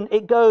Christian,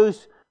 it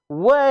goes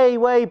way,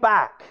 way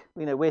back.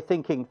 You know, we're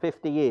thinking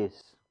 50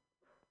 years.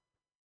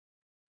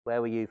 Where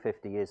were you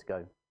 50 years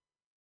ago?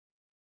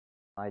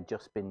 I had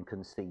just been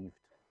conceived.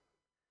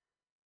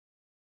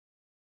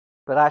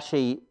 But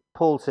actually,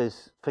 Paul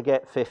says,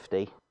 forget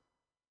 50.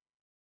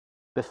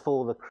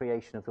 Before the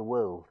creation of the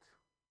world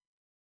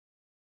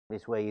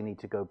is where you need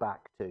to go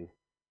back to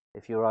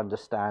if you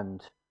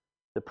understand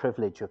the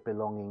privilege of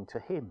belonging to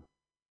him.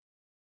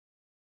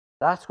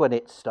 That's when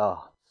it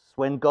starts,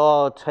 when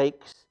God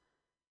takes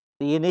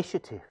the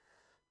initiative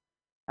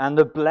and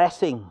the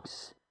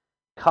blessings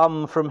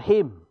come from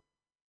him.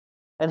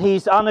 And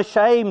he's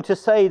unashamed to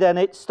say then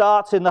it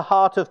starts in the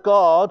heart of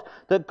God,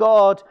 that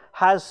God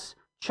has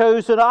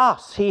chosen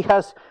us. He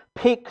has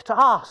picked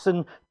us,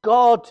 and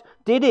God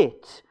did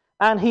it.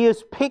 And he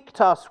has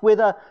picked us with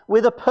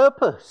a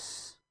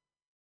purpose.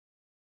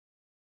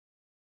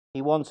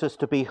 He wants us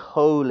to be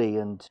holy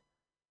and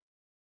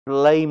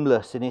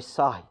blameless in his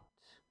sight.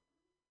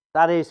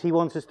 That is, he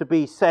wants us to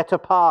be set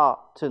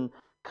apart and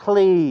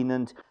clean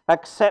and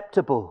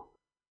acceptable,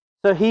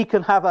 so he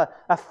can have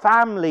a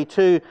family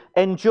to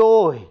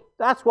enjoy.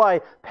 That's why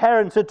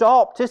parents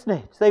adopt, isn't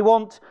it? They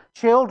want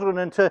children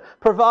and to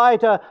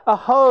provide a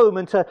home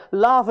and to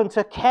love and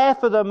to care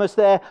for them as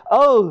their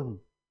own.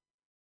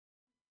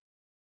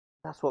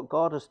 That's what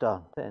God has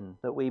done then,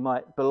 that we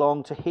might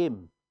belong to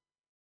him,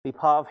 be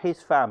part of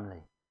his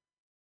family,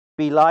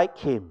 be like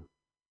him,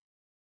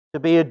 to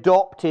be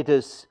adopted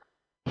as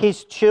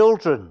his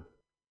children.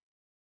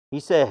 He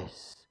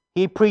says,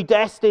 he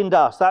predestined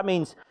us. That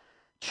means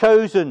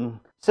chosen,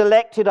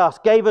 selected us,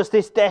 gave us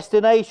this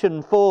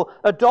destination for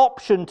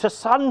adoption to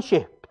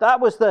sonship. That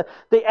was the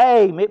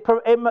aim. It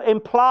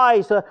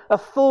implies a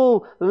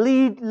full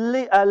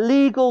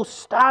legal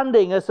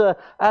standing as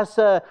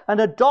an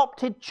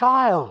adopted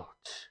child.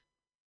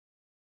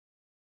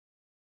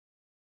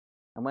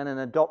 And when an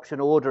adoption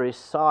order is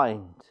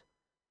signed,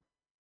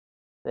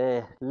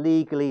 they're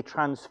legally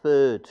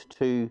transferred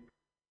to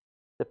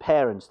the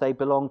parents. They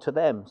belong to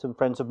them. Some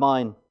friends of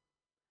mine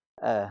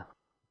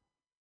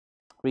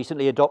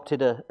recently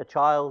adopted a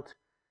child.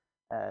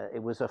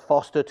 It was a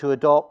foster to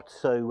adopt,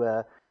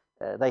 so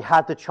they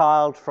had the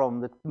child from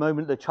the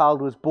moment the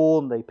child was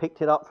born. They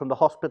picked it up from the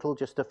hospital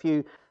just a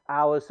few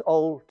hours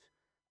old.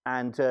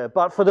 And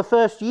but for the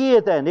first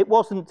year then, it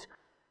wasn't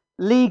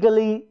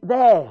legally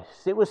theirs.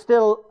 It was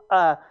still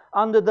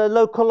under the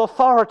local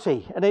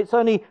authority. And it's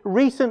only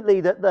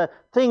recently that the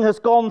thing has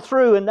gone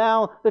through and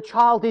now the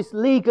child is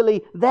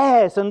legally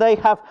theirs and they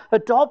have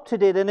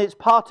adopted it and it's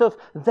part of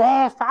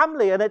their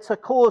family and it's a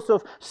cause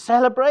of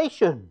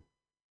celebration.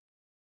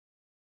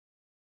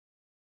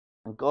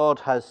 And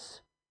God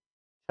has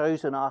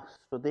chosen us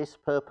for this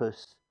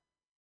purpose,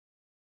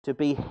 to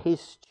be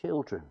his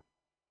children,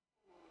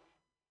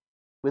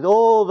 with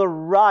all the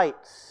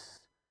rights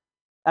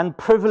and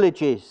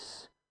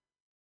privileges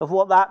of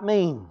what that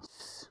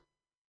means.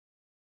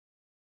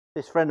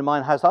 This friend of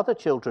mine has other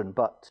children,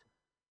 but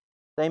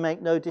they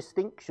make no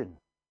distinction.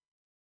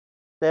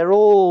 They're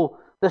all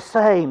the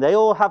same. They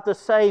all have the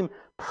same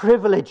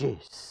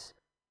privileges.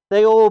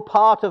 They're all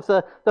part of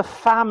the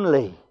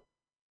family.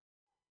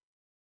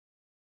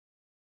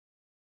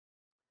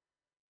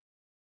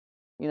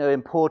 You know,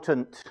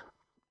 important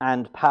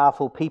and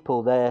powerful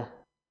people there.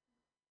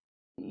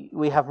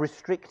 We have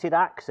restricted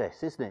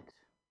access, isn't it?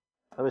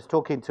 I was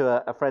talking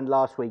to a friend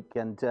last week,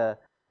 and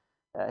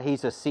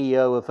he's a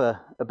CEO of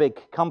a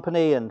big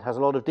company and has a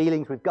lot of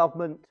dealings with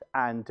government.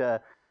 And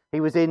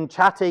he was in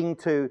chatting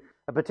to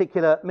a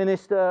particular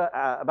minister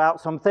about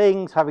some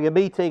things, having a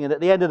meeting. And at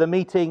the end of the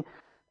meeting,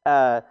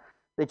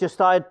 they just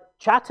started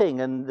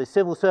chatting, and the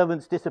civil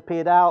servants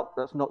disappeared out.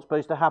 That's not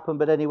supposed to happen,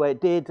 but anyway,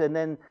 it did. And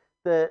then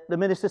the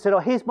minister said, "Oh,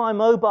 here's my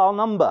mobile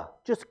number.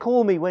 Just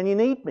call me when you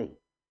need me."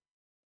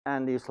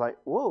 And he was like,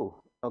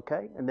 "Whoa,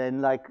 okay." And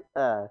then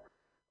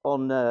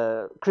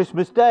on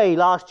Christmas Day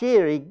last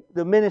year,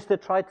 the minister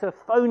tried to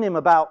phone him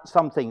about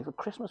something. For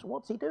Christmas,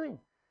 what's he doing?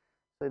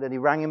 So then he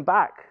rang him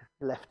back,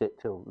 left it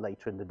till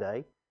later in the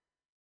day.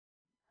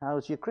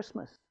 "How's your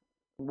Christmas?"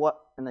 "What?"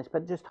 And they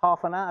spent just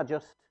half an hour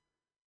just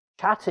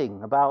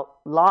chatting about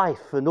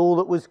life and all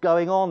that was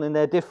going on in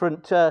their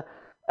different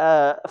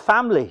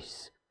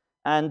families.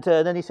 And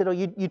then he said, "Oh,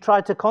 you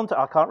tried to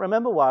contact..." "I can't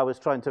remember why I was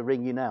trying to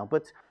ring you now,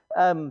 but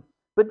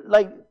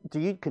like,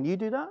 can you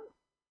do that?"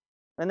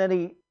 And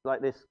then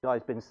this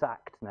guy's been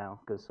sacked now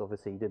because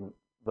obviously he didn't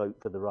vote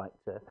for the right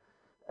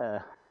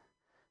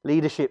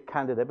leadership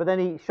candidate. But then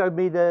he showed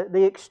me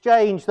the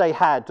exchange they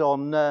had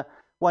on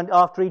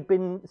after he'd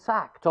been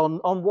sacked on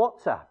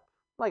WhatsApp.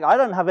 Like, I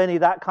don't have any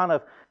of that kind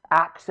of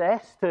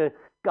access to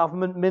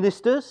government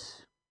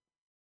ministers,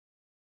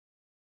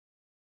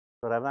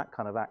 but I have that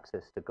kind of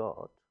access to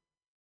God.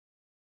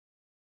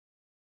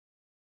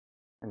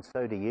 And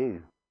so do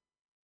you,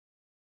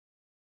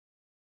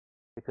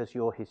 because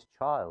you're his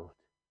child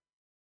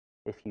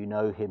if you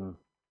know him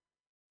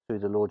through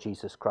the Lord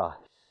Jesus Christ.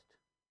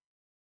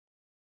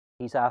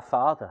 He's our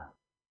Father.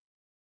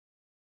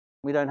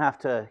 We don't have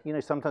to,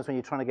 sometimes when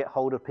you're trying to get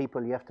hold of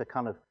people, you have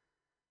to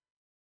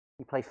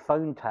you play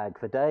phone tag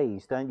for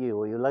days, don't you?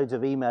 Or you loads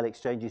of email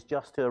exchanges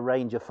just to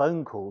arrange a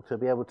phone call to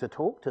be able to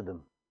talk to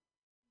them.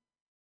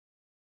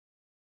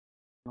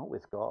 Not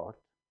with God.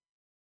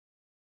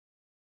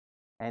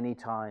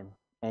 Anytime,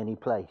 any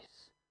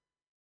place.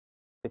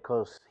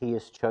 Because he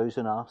has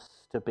chosen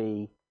us to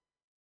be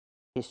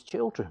his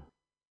children.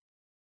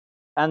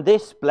 And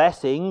this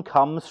blessing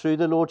comes through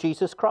the Lord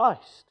Jesus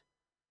Christ.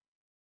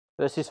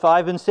 Verses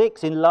 5 and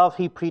 6, "In love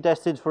he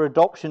predestined for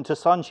adoption to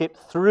sonship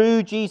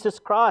through Jesus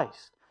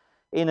Christ,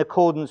 in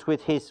accordance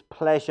with his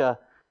pleasure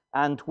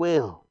and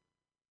will."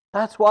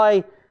 That's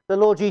why the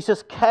Lord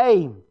Jesus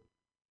came.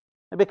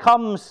 It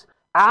becomes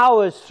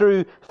ours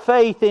through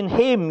faith in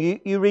him.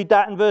 You read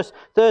that in verse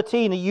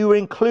 13, that you were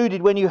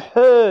included when you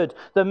heard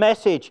the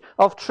message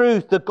of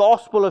truth, the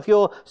gospel of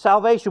your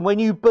salvation, when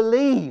you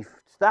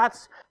believed.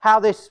 That's how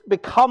this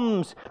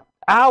becomes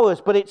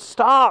ours, but it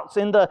starts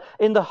in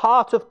the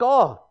heart of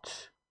God.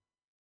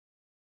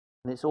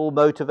 And it's all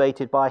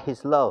motivated by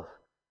his love.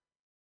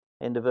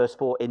 Into verse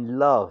 4, "In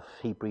love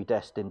he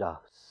predestined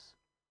us."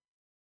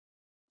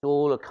 It's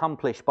all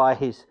accomplished by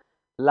his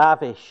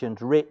lavish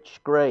and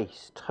rich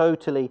grace,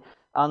 totally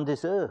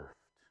undeserved.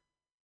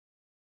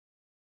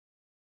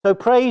 So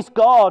praise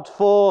God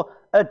for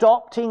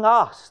adopting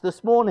us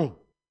this morning.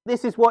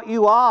 This is what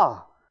you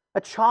are, a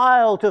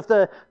child of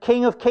the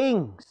King of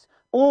Kings.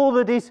 All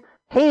that is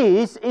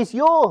his is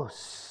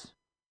yours.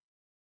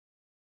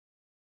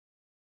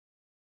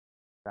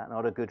 Is that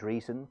not a good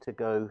reason to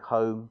go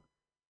home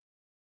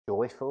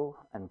joyful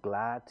and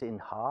glad in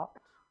heart?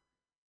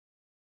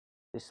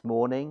 This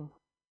morning,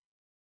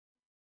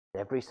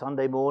 every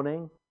Sunday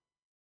morning,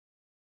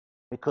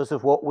 because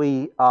of what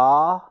we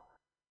are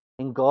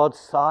in God's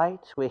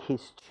sight, we're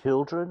his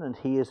children and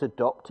he has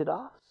adopted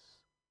us.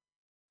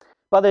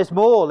 But there's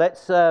more.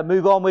 Let's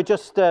move on.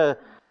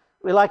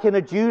 We're like in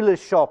a jeweler's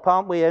shop,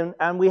 aren't we?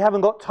 And we haven't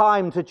got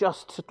time to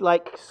just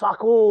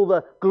suck all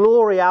the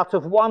glory out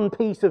of one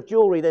piece of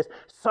jewelry. There's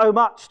so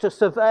much to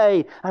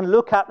survey and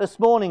look at this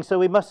morning, so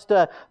we must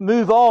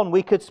move on.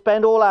 We could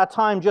spend all our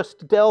time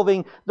just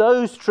delving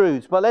those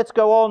truths. But let's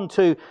go on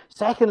to,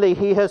 secondly,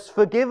 he has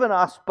forgiven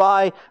us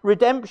by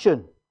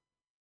redemption.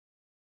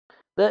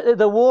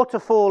 The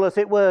waterfall, as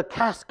it were,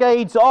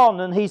 cascades on,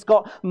 and he's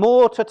got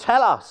more to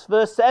tell us.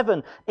 Verse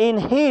 7, "In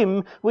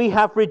him we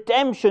have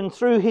redemption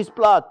through his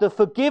blood, the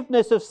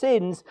forgiveness of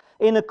sins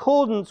in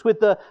accordance with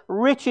the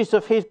riches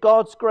of his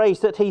God's grace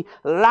that he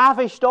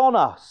lavished on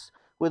us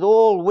with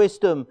all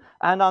wisdom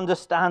and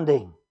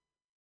understanding."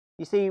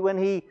 You see, when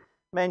he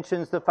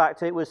mentions the fact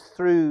that it was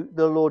through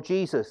the Lord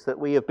Jesus that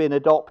we have been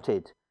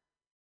adopted,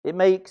 it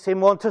makes him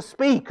want to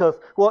speak of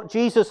what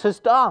Jesus has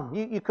done.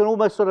 You can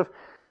almost sort of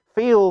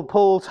feel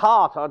Paul's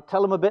heart. I'll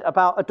tell him a bit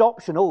about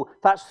adoption. Oh,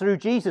 that's through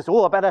Jesus.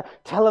 Oh, I better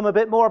tell him a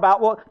bit more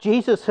about what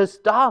Jesus has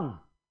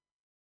done.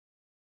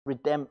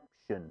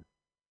 Redemption.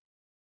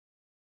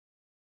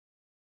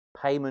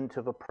 Payment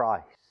of a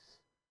price.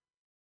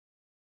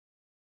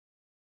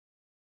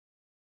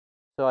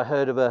 So I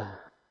heard of a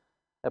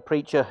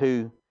preacher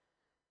who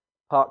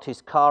parked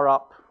his car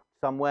up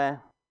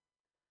somewhere,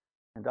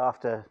 and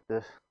after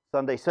the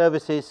Sunday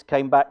services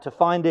came back to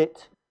find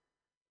it,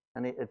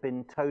 and it had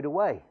been towed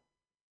away.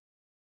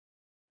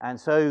 And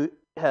so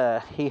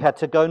he had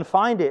to go and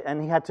find it,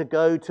 and he had to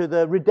go to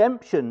the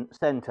redemption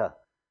centre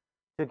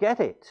to get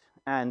it,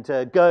 and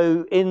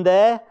go in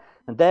there,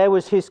 and there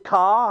was his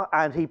car,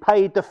 and he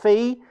paid the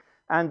fee,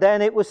 and then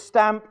it was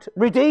stamped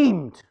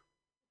redeemed,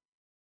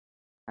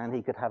 and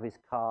he could have his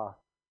car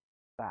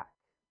back.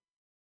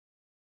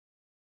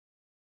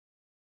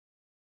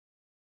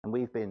 And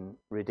we've been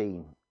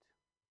redeemed.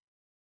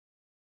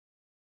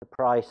 The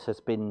price has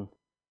been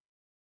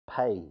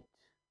paid.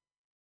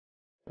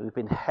 We've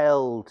been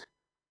held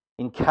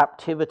in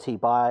captivity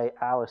by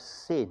our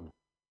sin.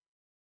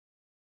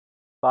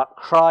 But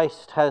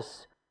Christ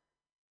has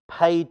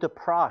paid the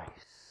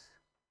price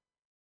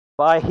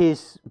by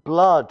his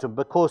blood, and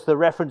because the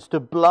reference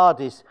to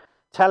blood is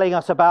telling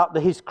us about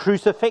his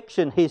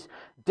crucifixion, his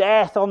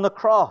death on the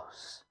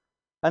cross.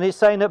 And it's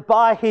saying that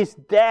by his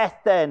death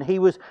then he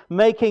was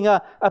making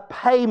a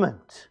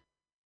payment,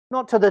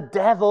 not to the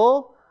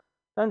devil.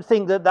 Don't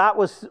think that that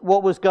was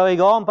what was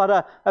going on,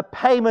 but a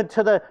payment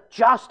to the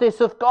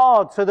justice of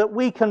God so that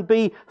we can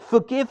be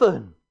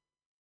forgiven.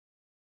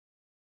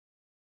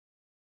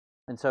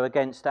 And so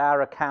against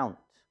our account,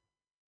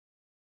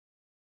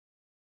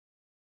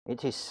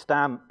 it is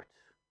stamped.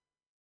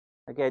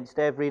 Against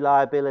every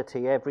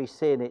liability, every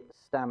sin, it's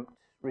stamped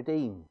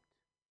redeemed.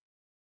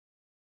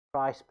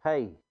 Price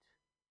paid.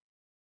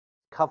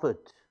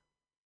 Covered.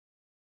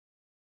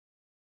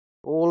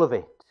 All of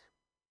it.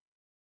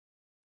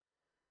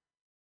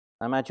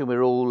 I imagine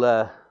we're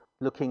all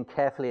looking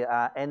carefully at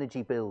our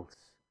energy bills.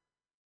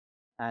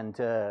 And,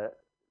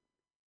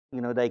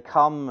 they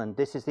come and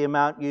this is the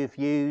amount you've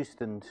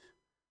used,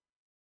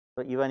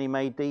 but you've only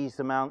made these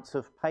amounts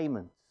of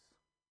payments.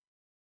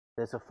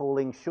 There's a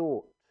falling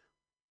short.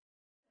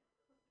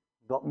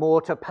 You've got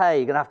more to pay.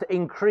 You're going to have to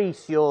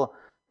increase your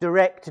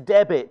direct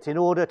debit in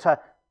order to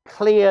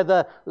clear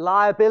the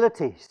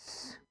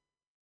liabilities.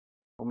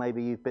 Or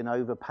maybe you've been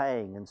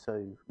overpaying and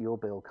so your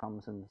bill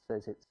comes and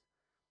says it's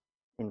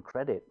in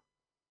credit.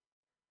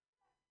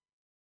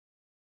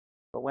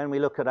 But when we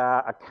look at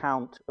our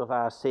account of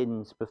our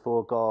sins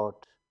before God,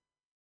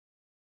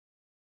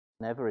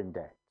 never in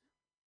debt.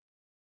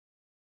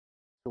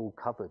 It's all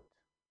covered.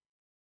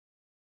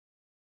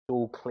 It's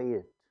all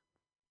cleared.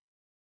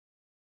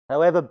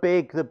 However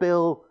big the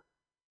bill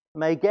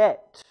may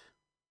get.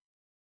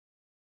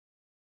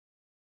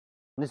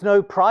 There's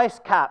no price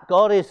cap.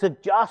 God is a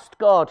just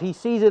God. He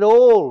sees it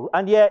all,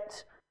 and yet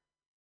it's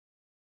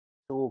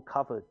all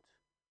covered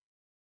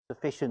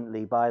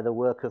sufficiently by the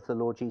work of the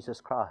Lord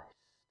Jesus Christ.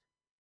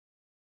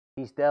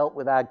 He's dealt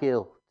with our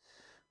guilt.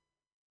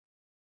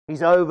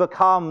 He's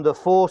overcome the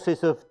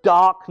forces of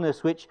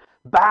darkness which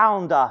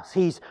bound us.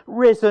 He's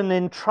risen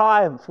in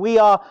triumph. We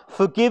are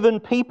forgiven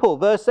people.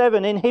 Verse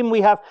 7, in him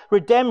we have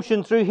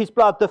redemption through his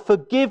blood, the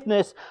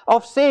forgiveness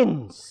of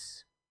sins.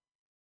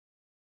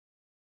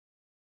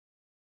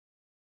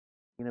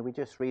 We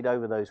just read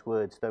over those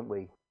words, don't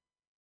we?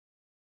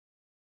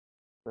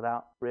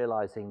 Without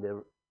realizing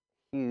the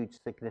huge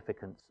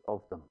significance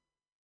of them.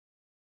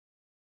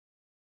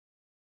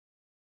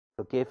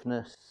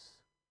 Forgiveness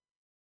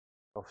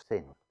of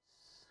sins.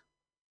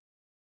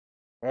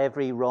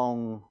 Every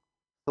wrong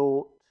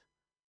thought,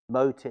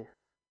 motive,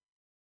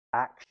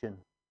 action,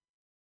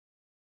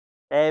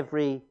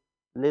 every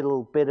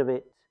little bit of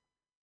it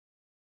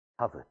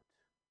covered,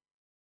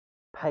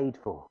 paid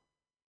for,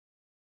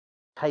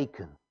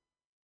 taken,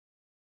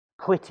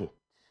 quitted.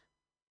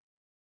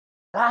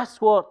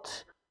 That's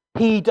what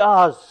he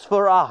does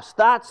for us.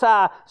 That's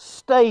our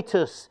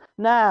status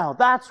now.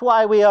 That's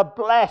why we are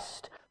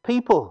blessed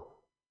people.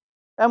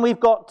 And we've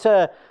got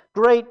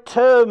great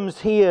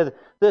terms here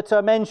that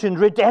are mentioned: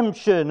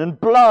 redemption and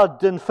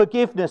blood and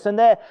forgiveness. And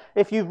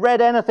if you've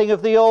read anything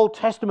of the Old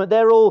Testament,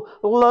 they're all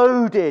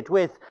loaded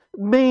with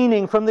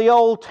meaning from the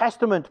Old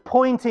Testament,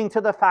 pointing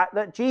to the fact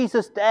that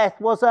Jesus' death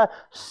was a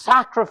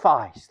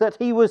sacrifice, that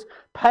he was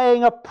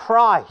paying a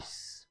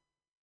price.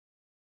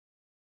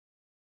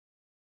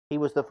 He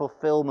was the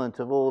fulfillment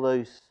of all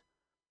those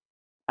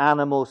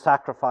animal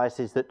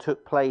sacrifices that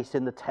took place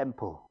in the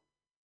temple.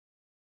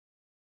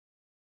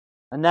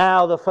 And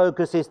now the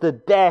focus is the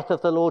death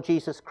of the Lord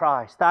Jesus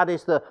Christ. That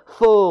is the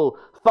full,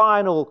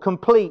 final,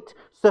 complete,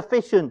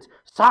 sufficient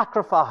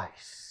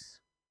sacrifice.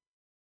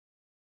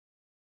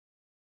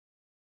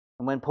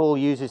 And when Paul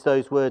uses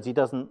those words, he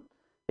doesn't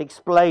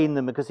explain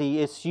them because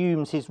he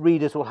assumes his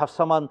readers will have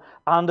some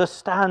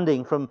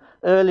understanding from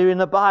earlier in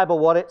the Bible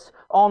what it's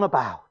on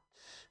about.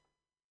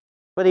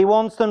 But he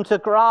wants them to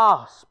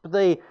grasp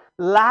the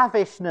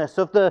lavishness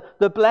of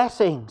the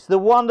blessings, the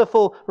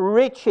wonderful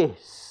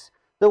riches,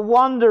 the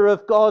wonder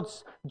of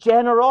God's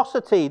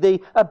generosity,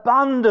 the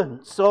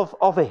abundance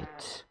of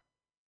it.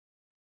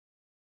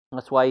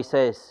 That's why he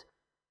says,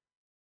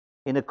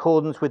 in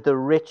accordance with the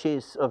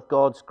riches of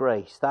God's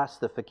grace, that's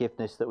the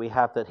forgiveness that we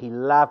have, that he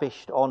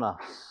lavished on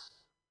us.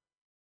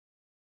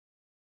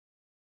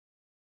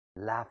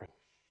 lavished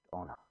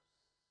on us.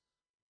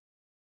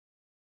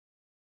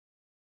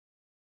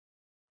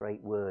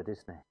 Great word,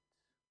 isn't it?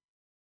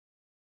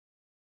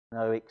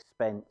 No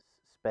expense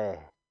spared.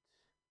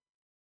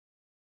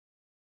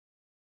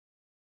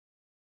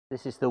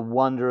 This is the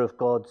wonder of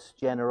God's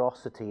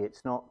generosity.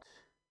 It's not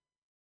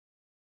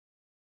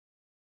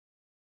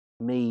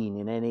mean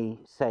in any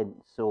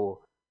sense or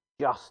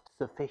just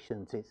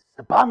sufficient. It's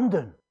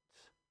abundant.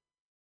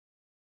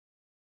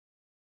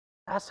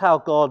 That's how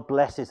God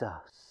blesses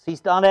us.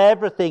 He's done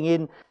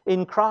everything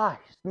in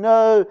Christ.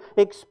 No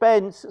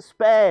expense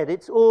spared.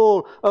 It's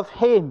all of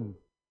Him.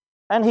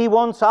 And He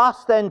wants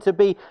us then to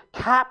be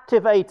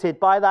captivated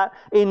by that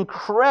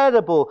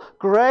incredible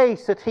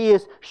grace that He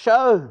has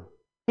shown.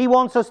 He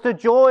wants us to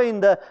join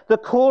the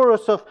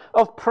chorus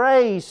of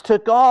praise to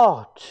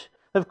God.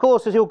 Of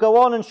course, as he'll go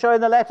on and show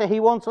in the letter,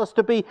 He wants us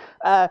to be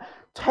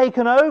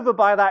taken over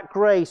by that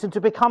grace and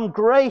to become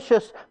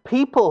gracious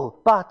people.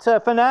 But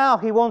for now,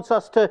 He wants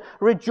us to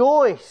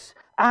rejoice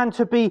and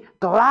to be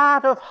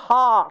glad of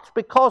heart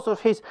because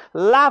of His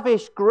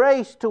lavish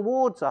grace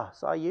towards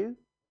us. Are you?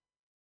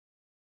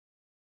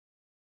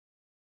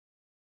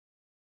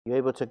 You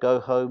able to go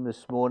home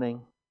this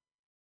morning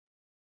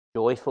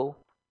joyful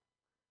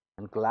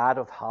and glad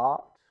of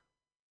heart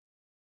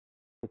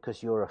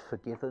because you're a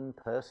forgiven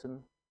person,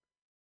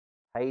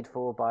 paid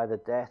for by the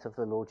death of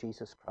the Lord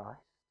Jesus Christ?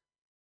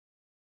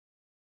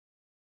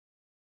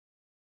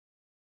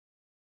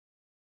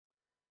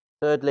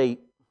 Thirdly,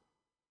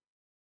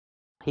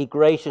 He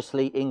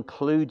graciously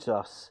includes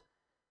us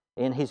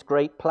in His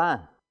great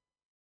plan.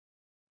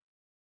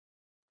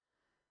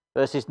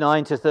 Verses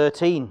 9 to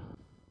 13.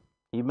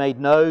 He made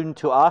known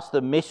to us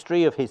the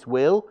mystery of His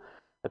will,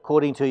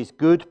 according to His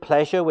good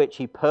pleasure, which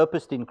He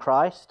purposed in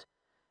Christ,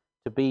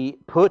 to be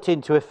put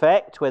into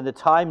effect when the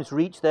times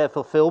reach their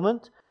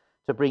fulfillment,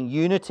 to bring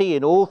unity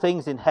in all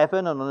things in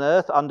heaven and on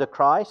earth under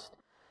Christ.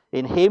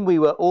 In Him we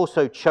were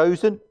also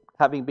chosen,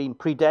 having been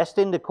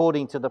predestined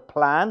according to the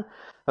plan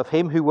of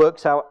Him who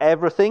works out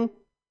everything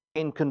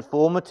in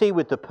conformity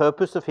with the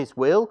purpose of His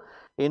will,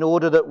 in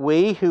order that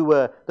we who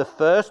were the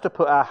first to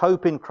put our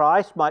hope in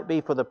Christ might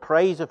be for the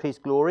praise of His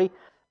glory.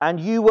 And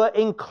you were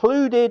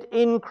included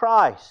in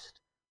Christ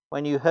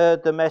when you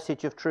heard the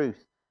message of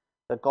truth,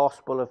 the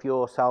gospel of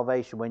your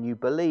salvation, when you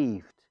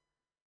believed,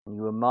 and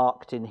you were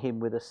marked in Him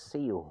with a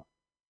seal.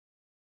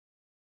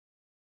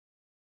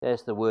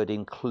 There's the word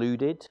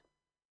included.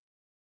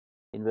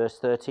 In verse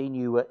 13,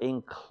 you were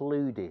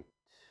included.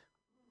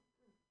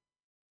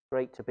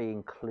 Great to be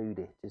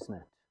included, isn't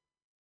it?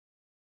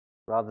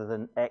 Rather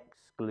than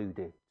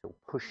excluded or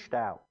pushed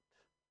out.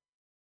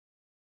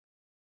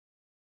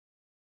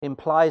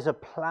 Implies a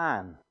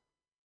plan.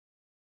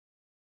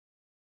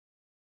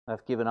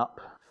 I've given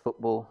up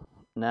football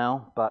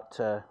now, but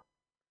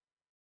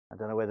I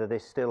don't know whether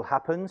this still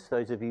happens.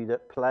 Those of you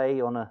that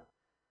play on a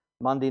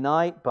Monday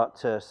night,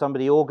 but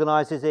somebody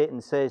organises it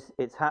and says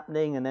it's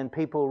happening, and then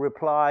people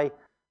reply,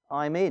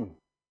 I'm in.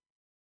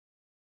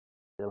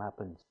 Still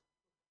happens.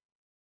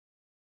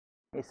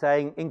 It's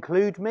saying,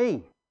 include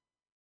me.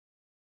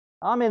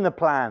 I'm in the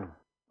plan.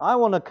 I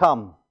want to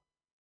come.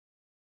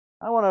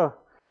 I want to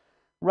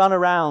run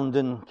around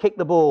and kick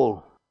the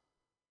ball.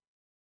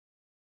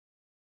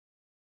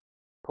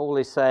 Paul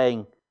is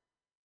saying,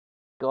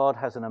 God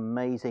has an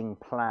amazing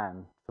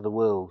plan for the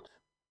world,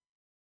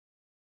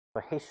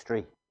 for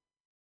history,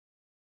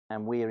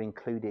 and we are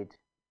included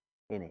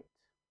in it.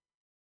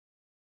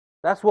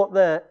 That's what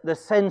the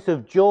sense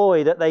of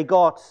joy that they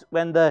got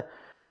when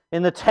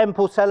in the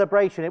temple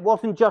celebration. It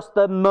wasn't just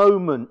the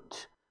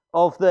moment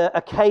of the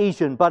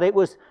occasion, but it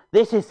was,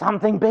 this is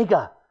something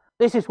bigger.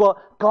 This is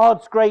what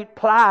God's great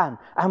plan,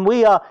 and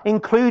we are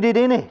included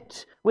in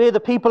it. We're the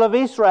people of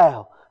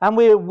Israel, and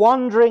we're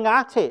wondering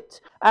at it.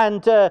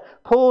 And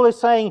Paul is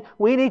saying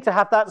we need to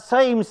have that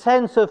same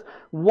sense of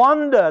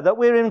wonder that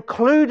we're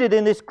included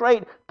in this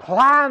great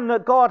plan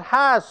that God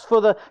has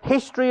for the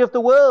history of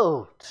the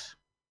world.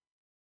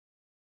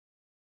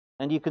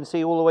 And you can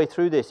see all the way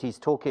through this, he's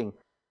talking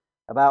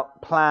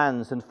about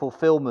plans and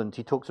fulfillment.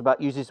 He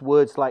uses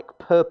words like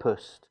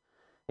purposed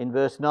in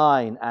verse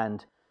 9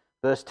 and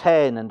verse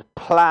 10 and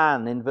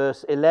plan in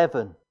verse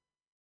 11.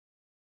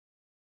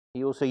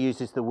 He also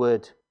uses the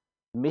word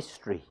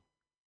mystery.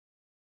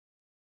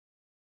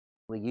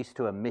 We're used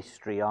to a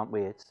mystery, aren't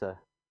we? It's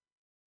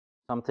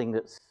something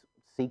that's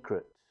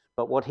secret.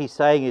 But what he's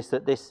saying is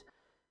that this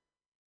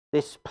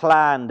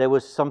plan, there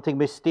was something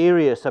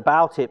mysterious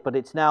about it, but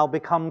it's now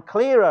become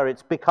clearer.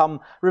 It's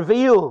become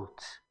revealed.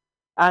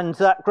 And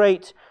that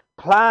great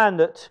plan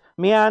that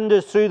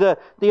meanders through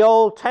the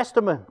Old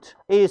Testament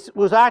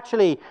was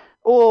actually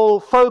all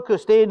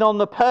focused in on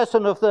the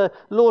person of the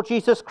Lord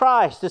Jesus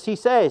Christ, as he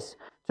says,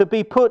 to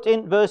be put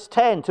in, verse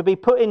 10, to be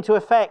put into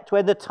effect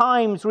when the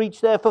times reach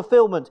their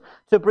fulfillment,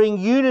 to bring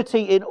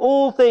unity in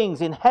all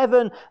things in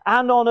heaven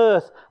and on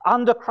earth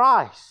under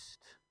Christ.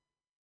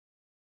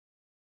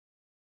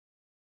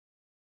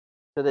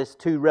 So there's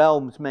two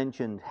realms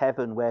mentioned,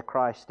 heaven where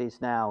Christ is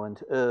now and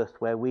earth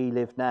where we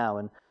live now,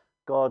 and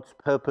God's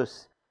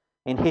purpose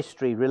in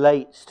history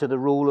relates to the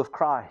rule of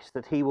Christ,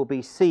 that he will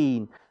be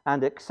seen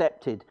and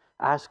accepted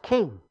as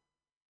king.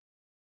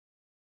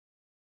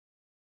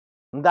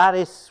 And that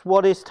is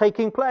what is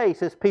taking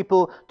place as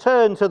people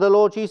turn to the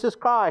Lord Jesus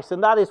Christ.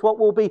 And that is what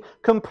will be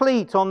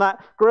complete on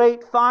that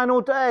great final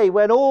day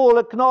when all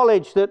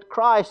acknowledge that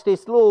Christ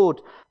is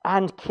Lord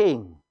and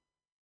King.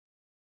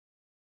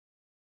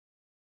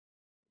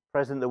 At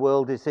present, the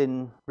world is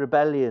in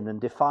rebellion and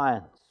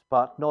defiance,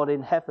 but not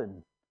in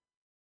heaven.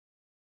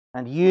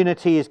 And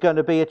unity is going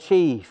to be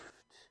achieved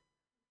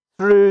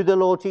through the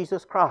Lord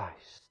Jesus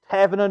Christ.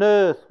 Heaven and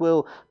earth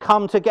will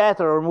come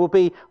together and will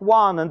be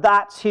one, and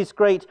that's his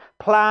great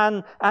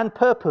plan and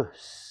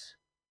purpose.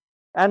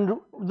 And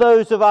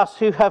those of us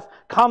who have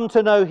come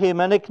to know him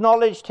and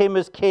acknowledged him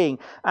as king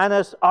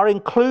and are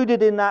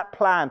included in that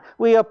plan,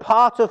 we are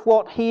part of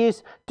what he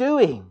is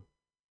doing.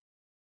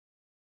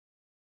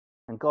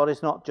 And God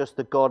is not just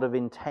the God of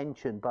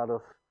intention, but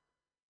of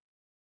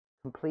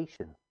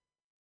completion.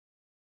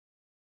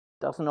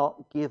 Does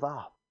not give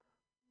up.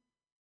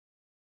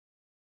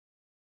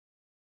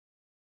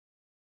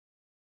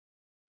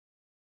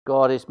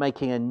 God is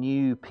making a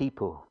new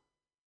people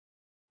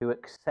who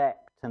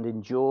accept and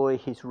enjoy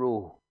his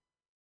rule,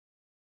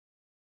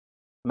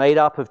 made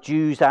up of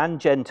Jews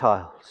and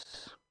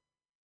Gentiles.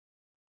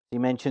 He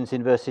mentions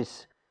in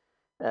verses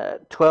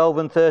 12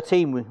 and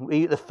 13,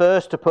 we the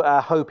first to put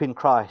our hope in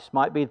Christ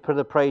might be for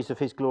the praise of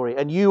his glory.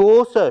 And you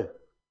also,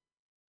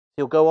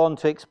 he'll go on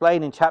to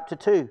explain in chapter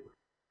 2,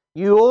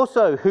 you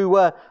also who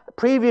were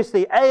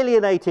previously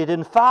alienated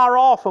and far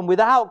off and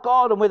without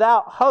God and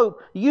without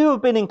hope, you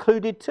have been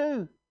included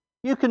too.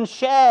 You can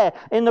share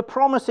in the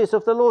promises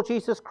of the Lord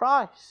Jesus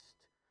Christ.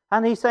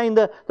 And he's saying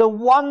the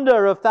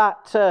wonder of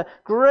that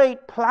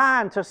great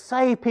plan to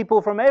save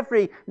people from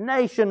every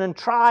nation and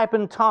tribe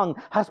and tongue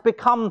has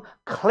become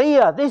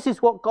clear. This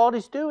is what God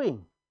is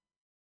doing.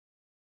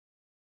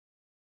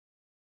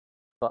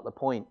 But the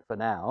point for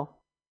now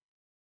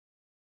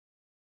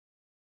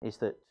is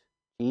that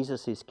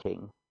Jesus is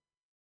king.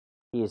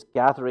 He is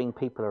gathering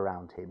people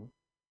around him.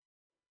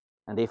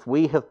 And if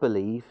we have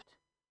believed,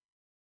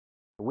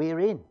 we're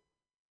in.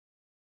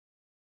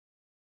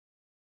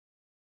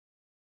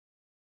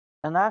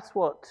 And that's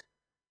what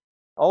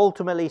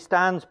ultimately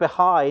stands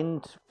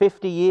behind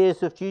 50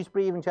 years of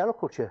Dewsbury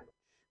Evangelical Church.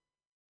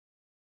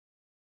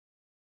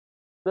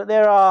 That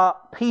there are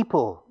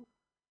people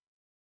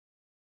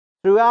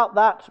throughout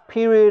that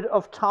period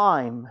of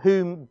time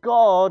whom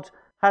God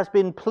has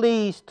been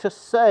pleased to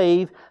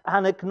save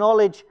and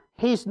acknowledge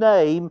his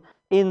name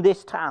in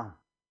this town.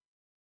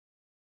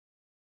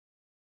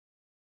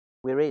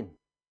 We're in.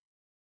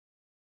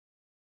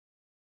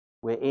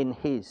 We're in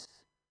his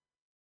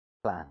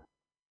plan.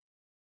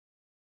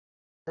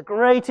 The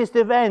greatest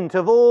event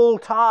of all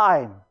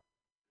time.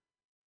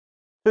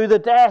 Through the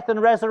death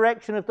and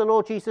resurrection of the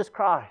Lord Jesus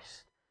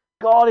Christ,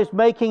 God is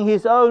making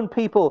his own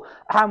people,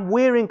 and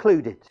we're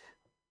included.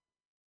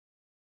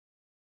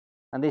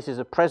 And this is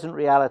a present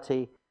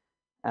reality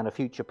and a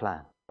future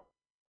plan.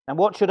 And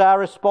what should our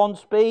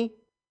response be?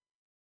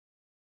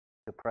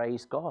 To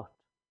praise God.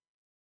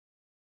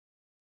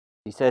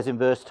 He says in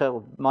verse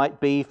 12,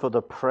 might be for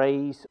the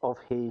praise of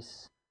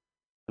his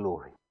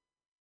glory.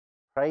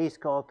 Praise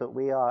God that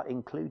we are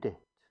included,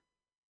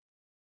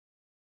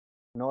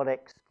 not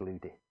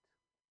excluded.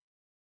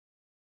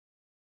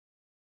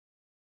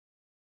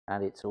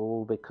 And it's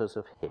all because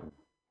of him.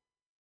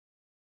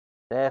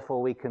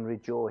 Therefore we can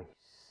rejoice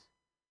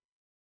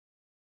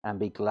and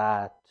be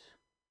glad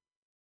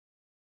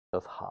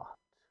of heart.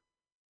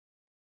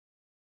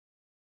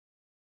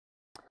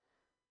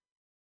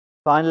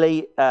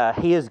 Finally,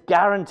 he has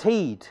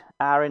guaranteed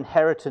our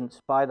inheritance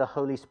by the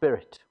Holy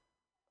Spirit.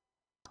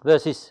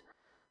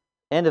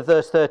 End of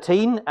verse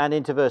 13 and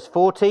into verse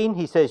 14,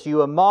 he says,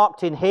 you are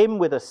marked in him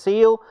with a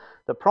seal,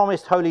 the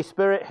promised Holy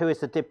Spirit, who is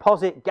the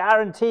deposit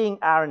guaranteeing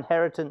our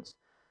inheritance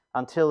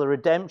until the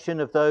redemption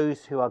of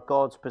those who are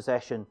God's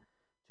possession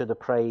to the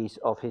praise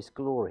of his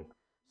glory.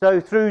 So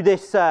through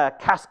this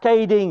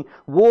cascading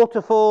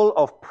waterfall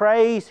of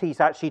praise, he's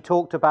actually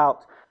talked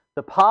about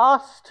the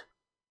past,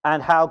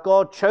 and how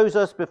God chose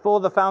us before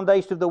the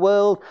foundation of the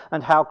world,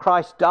 and how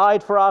Christ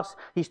died for us.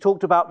 He's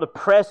talked about the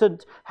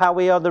present, how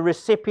we are the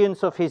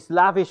recipients of his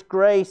lavish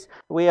grace.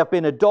 We have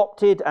been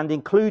adopted and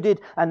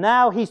included. And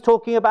now he's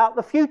talking about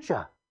the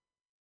future.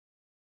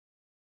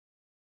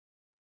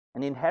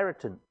 An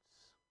inheritance.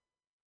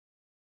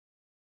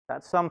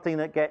 That's something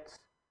that gets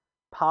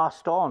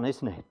passed on,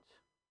 isn't it?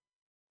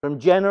 From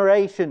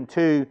generation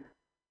to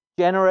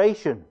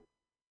generation.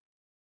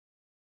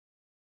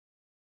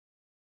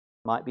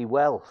 Might be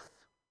wealth.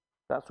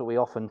 That's what we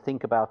often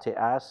think about it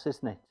as,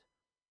 isn't it?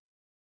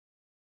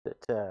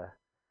 That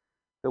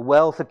the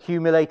wealth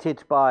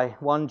accumulated by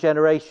one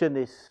generation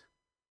is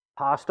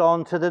passed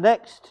on to the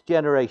next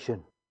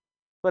generation.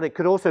 But it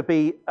could also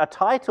be a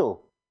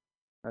title.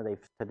 Now, they've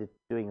started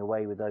doing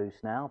away with those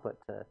now, but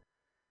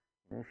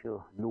if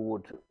you're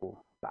Lord or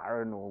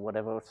Baron or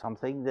whatever or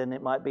something, then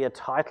it might be a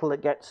title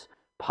that gets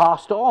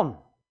passed on.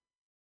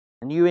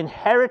 And you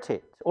inherit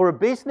it. Or a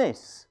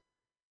business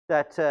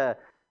that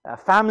a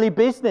family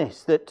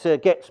business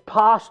that gets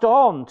passed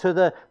on to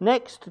the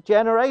next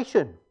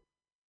generation.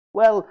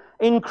 Well,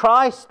 in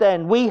Christ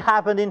then, we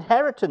have an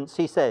inheritance,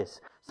 he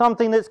says,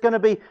 something that's going to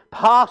be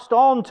passed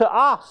on to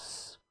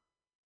us.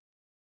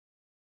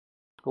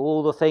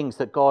 All the things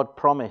that God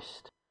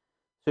promised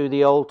through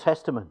the Old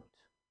Testament.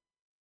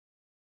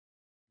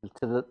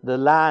 To the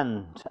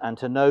land and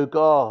to know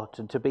God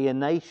and to be a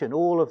nation,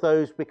 all of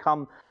those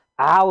become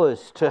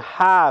ours to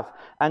have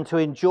and to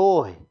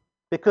enjoy,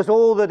 because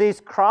all that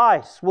is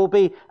Christ will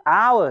be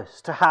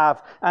ours to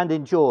have and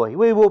enjoy.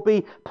 We will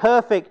be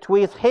perfect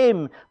with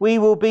him. We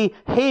will be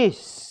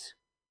his.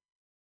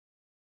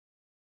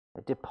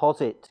 A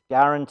deposit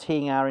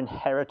guaranteeing our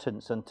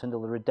inheritance until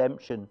the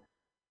redemption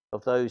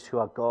of those who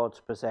are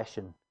God's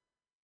possession,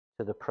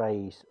 to the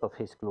praise of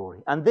his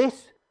glory. And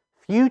this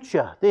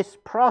future, this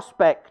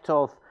prospect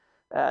of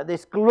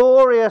this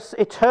glorious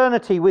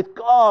eternity with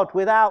God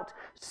without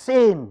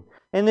sin,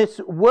 in this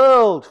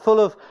world full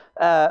of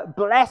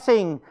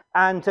blessing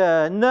and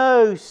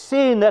no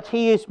sin that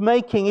he is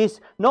making, is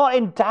not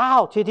in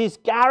doubt, it is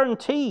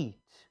guaranteed.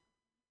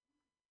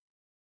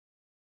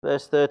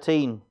 Verse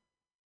 13,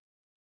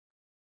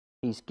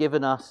 he's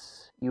given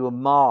us, you are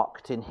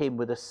marked in him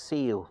with a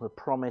seal, the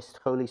promised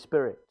Holy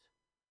Spirit.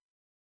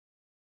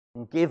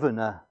 And given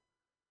a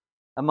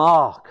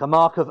mark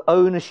of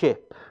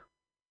ownership,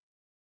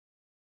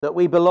 that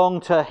we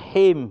belong to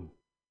him.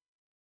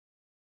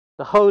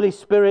 The Holy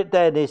Spirit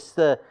then is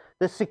the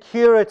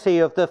security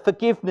of the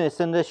forgiveness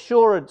and the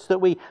assurance that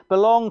we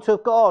belong to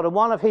God. And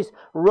one of his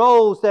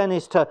roles then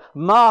is to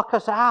mark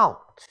us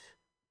out,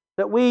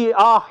 that we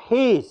are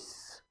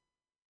his.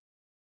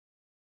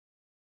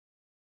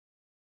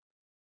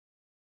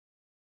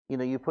 You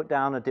know, you put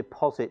down a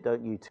deposit,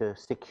 don't you, to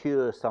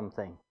secure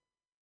something.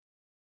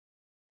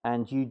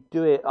 And you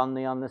do it on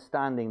the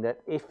understanding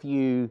that if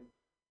you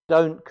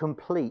don't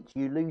complete,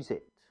 you lose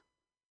it.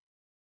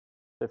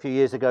 A few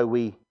years ago,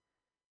 we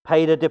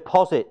paid a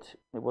deposit.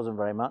 It wasn't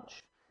very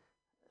much,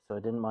 so I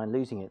didn't mind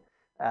losing it,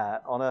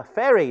 on a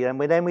ferry. And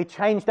then we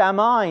changed our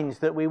minds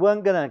that we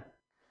weren't going to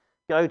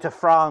go to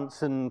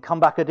France and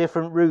come back a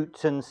different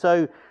route. And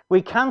so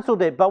we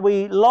cancelled it, but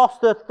we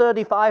lost the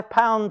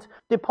 £35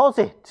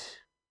 deposit.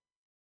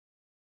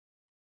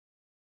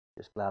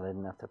 Just glad I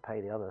didn't have to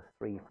pay the other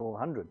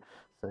 £300-400.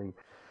 So,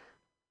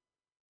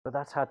 but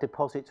that's how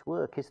deposits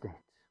work, isn't it?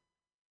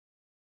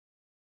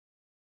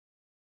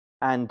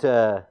 And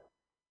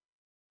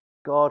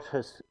God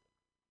has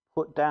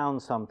put down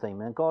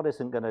something, and God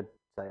isn't going to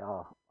say,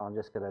 "Oh, I'm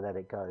just going to let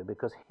it go,"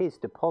 because his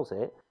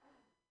deposit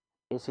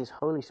is his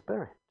Holy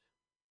Spirit.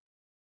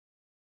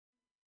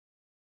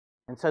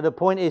 And so the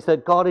point is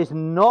that God is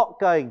not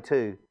going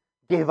to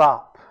give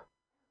up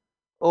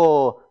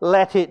or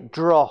let it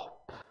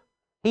drop.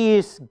 He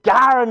is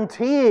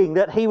guaranteeing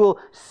that he will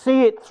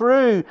see it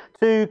through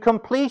to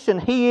completion.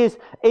 He is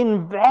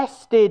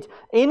invested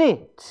in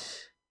it.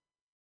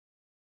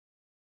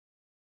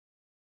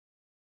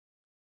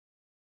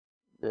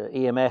 The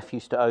EMF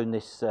used to own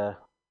this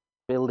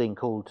building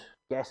called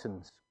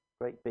Gessens,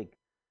 great big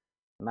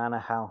manor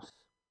house.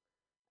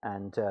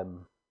 And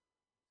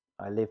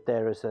I lived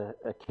there as a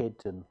kid.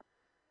 And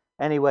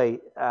anyway,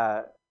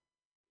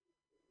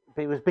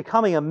 it was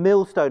becoming a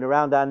millstone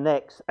around our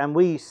necks, and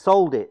we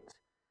sold it.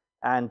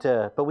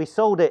 But we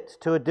sold it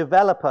to a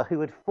developer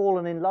who had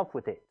fallen in love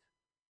with it.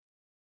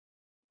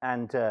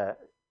 And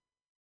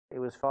it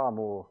was far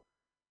more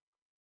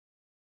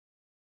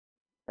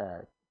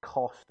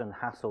cost and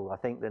hassle, I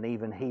think, than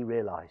even he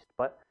realised.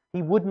 But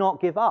he would not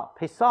give up.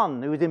 His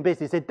son, who was in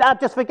business, said, "Dad,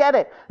 just forget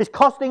it. It's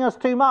costing us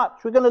too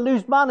much. We're going to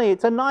lose money.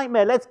 It's a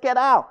nightmare. Let's get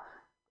out."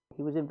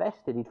 He was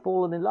invested. He'd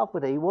fallen in love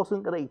with it. He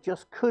wasn't going to, he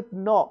just could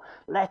not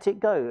let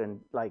it go.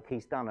 And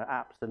he's done an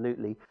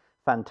absolutely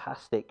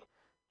fantastic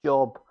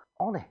job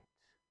on it.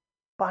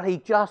 But he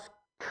just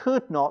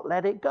could not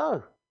let it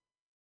go.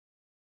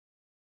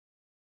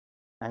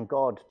 And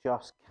God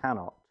just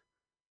cannot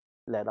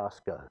let us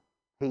go.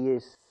 He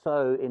is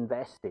so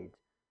invested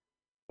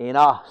in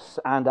us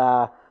and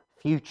our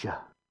future.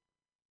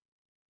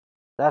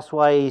 That's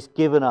why he's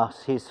given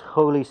us his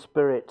Holy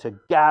Spirit to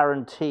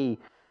guarantee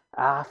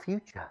our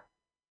future.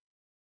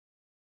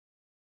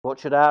 What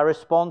should our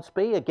response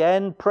be?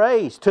 Again,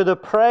 praise, to the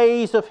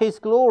praise of his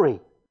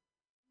glory.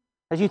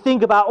 As you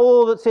think about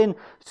all that's in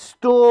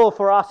store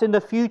for us in the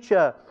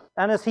future,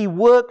 and as he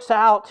works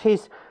out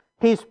his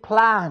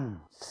plans.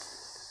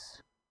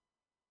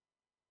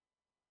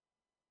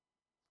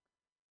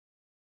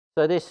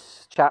 So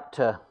this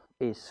chapter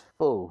is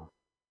full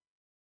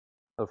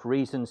of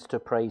reasons to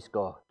praise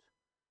God.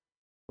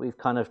 We've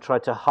kind of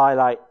tried to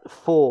highlight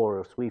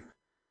 4 as we've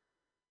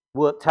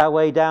worked our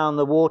way down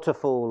the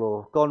waterfall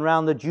or gone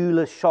round the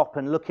jeweller's shop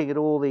and looking at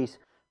all these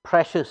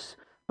precious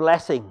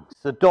blessings: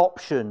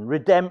 adoption,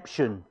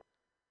 redemption,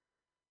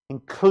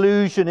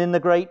 inclusion in the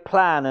great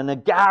plan, and a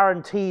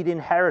guaranteed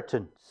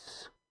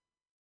inheritance.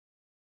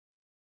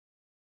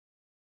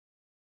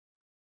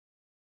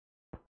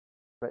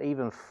 But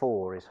even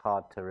 4 is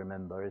hard to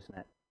remember, isn't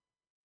it?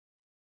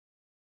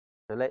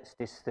 So let's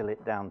distill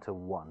it down to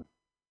 1.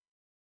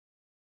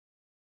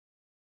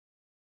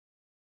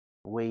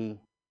 We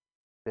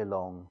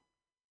belong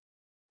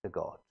to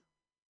God.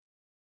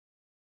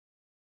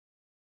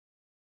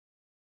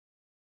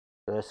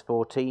 Verse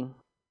 14.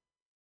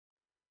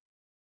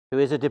 Who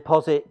is a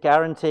deposit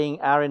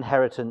guaranteeing our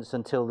inheritance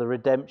until the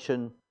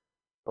redemption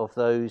of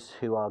those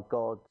who are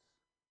God's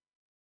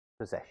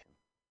possession.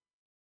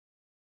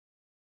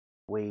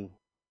 We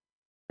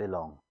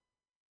belong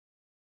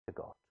to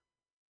God.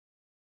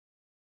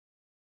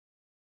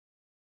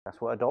 That's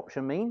what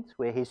adoption means.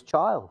 We're his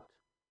child.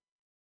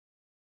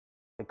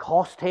 It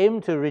cost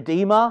him to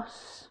redeem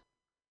us.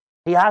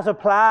 He has a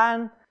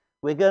plan.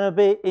 We're going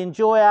to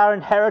enjoy our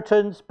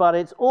inheritance, but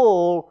it's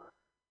all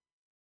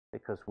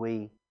because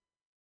we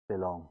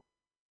belong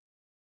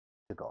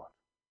to God.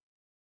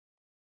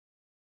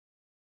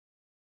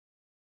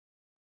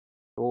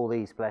 All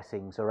these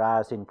blessings are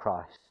ours in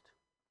Christ.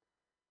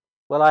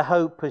 Well, I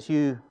hope as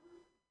you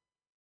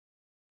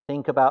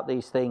think about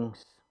these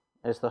things,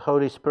 as the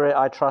Holy Spirit,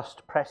 I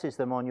trust, presses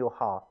them on your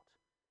heart,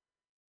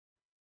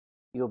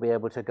 you'll be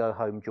able to go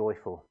home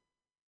joyful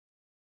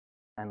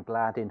and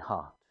glad in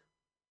heart.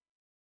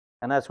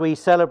 And as we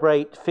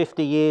celebrate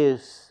 50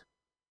 years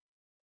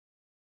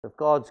of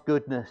God's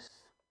goodness,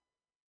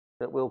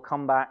 that we'll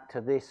come back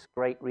to this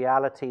great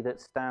reality that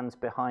stands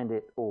behind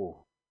it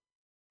all.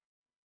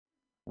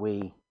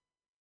 We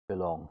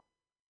belong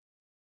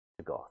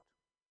to God.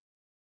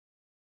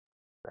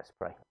 Let's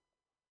pray.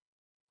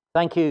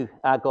 Thank you,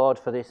 our God,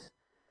 for this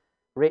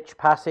rich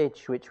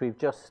passage which we've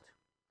just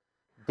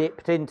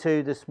dipped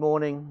into this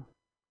morning.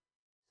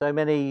 So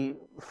many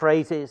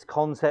phrases,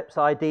 concepts,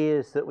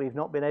 ideas that we've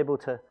not been able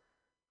to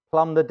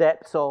plumb the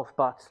depths of.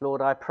 But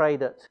Lord, I pray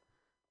that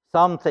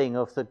something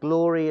of the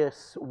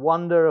glorious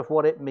wonder of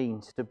what it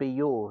means to be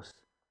yours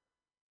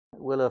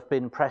will have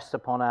been pressed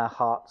upon our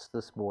hearts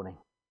this morning.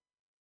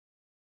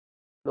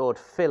 Lord,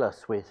 fill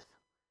us with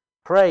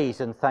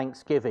praise and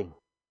thanksgiving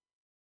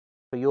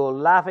for your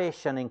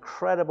lavish and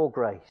incredible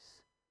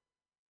grace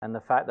and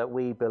the fact that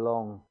we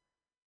belong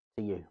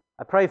to you.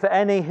 I pray for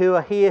any who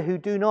are here who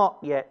do not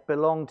yet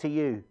belong to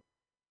you.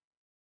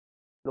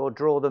 Lord,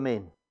 draw them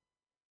in.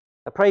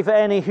 I pray for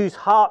any whose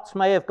hearts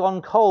may have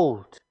gone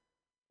cold.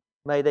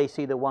 May they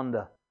see the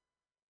wonder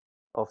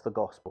of the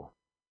gospel.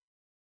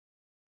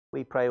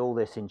 We pray all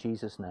this in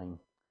Jesus' name.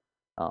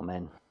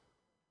 Amen.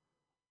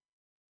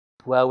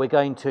 Well, we're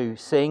going to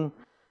sing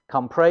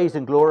Come Praise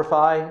and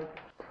Glorify.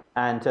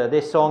 And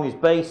this song is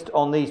based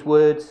on these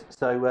words.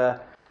 So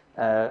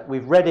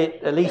we've read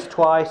it at least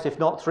twice, if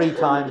not 3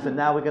 times, and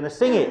now we're going to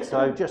sing it.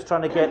 So just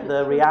trying to get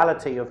the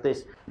reality of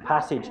this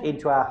passage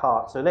into our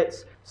hearts. So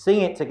let's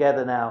sing it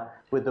together now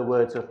with the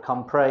words of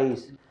Come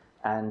Praise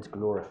and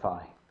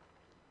Glorify.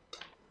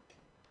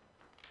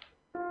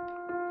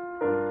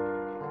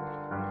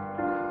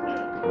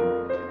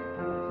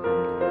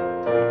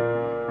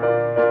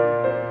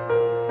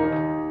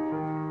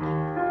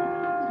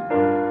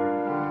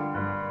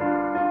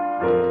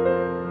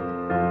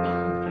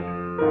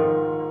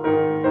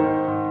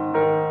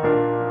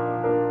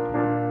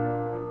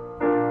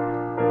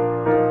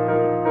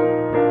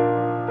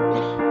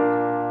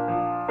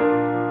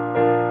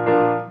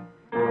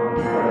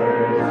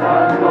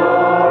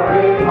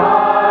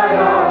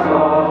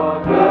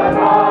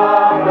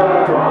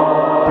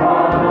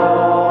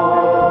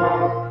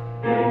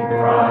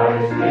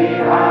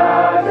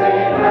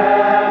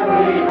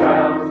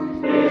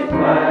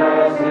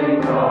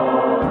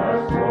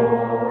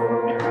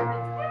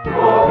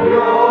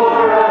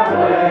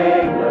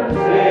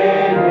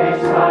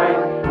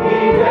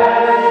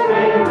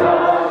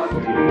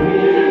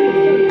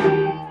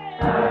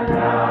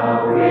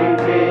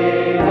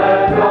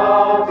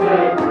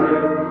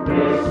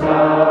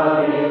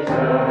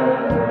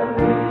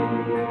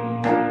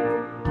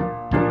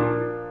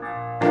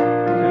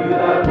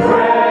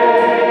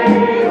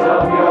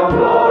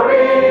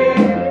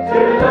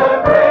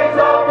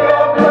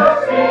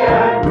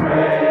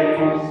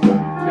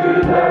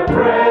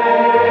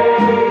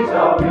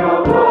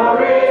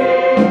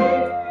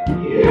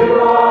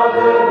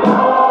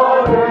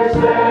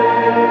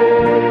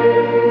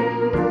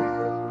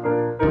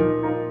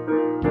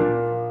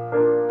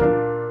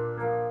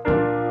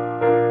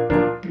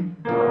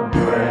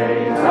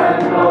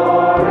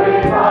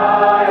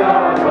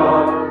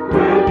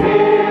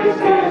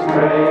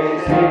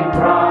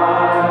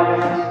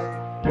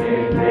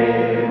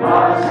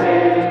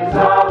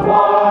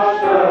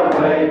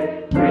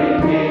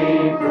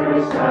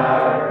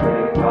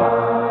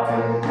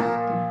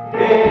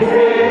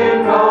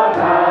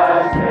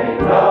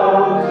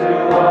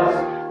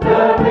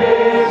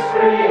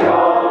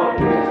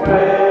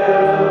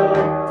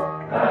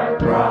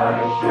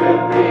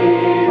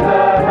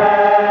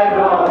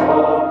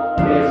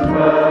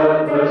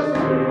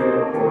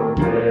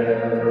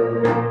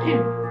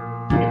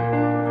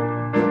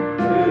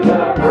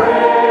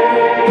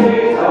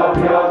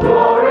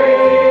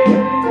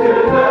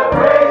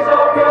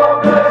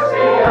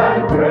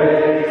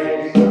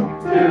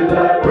 To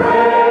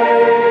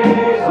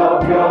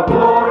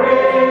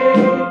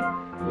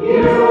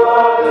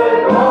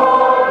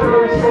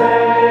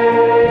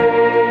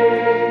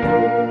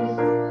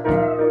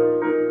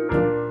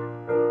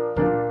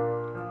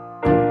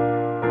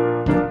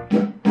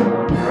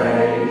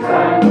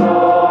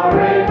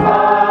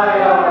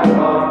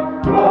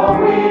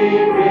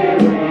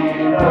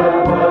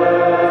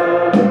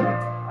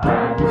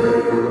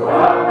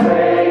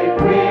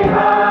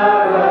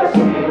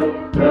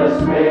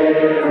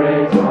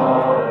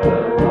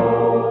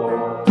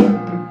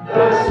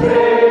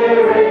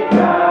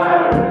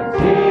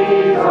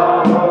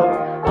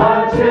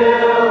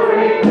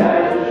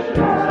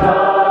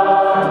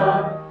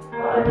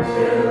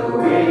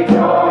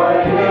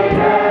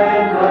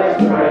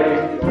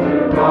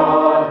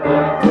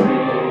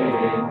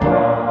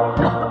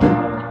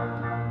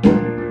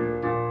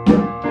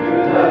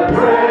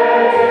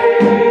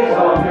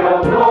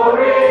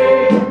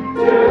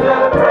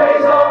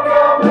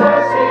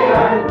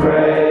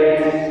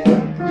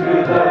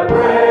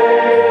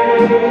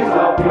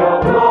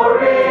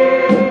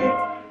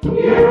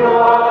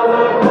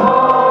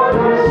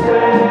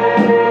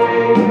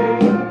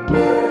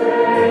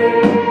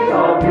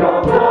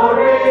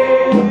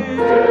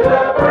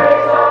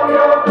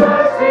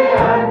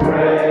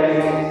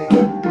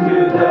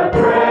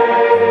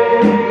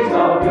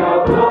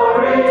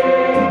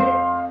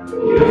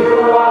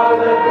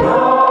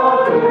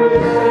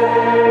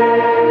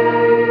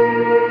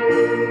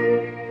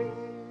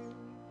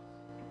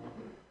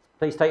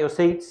Please take your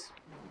seats.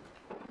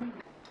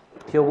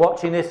 If you're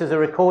watching this as a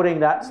recording,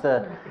 that's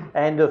the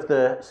end of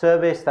the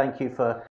service. Thank you for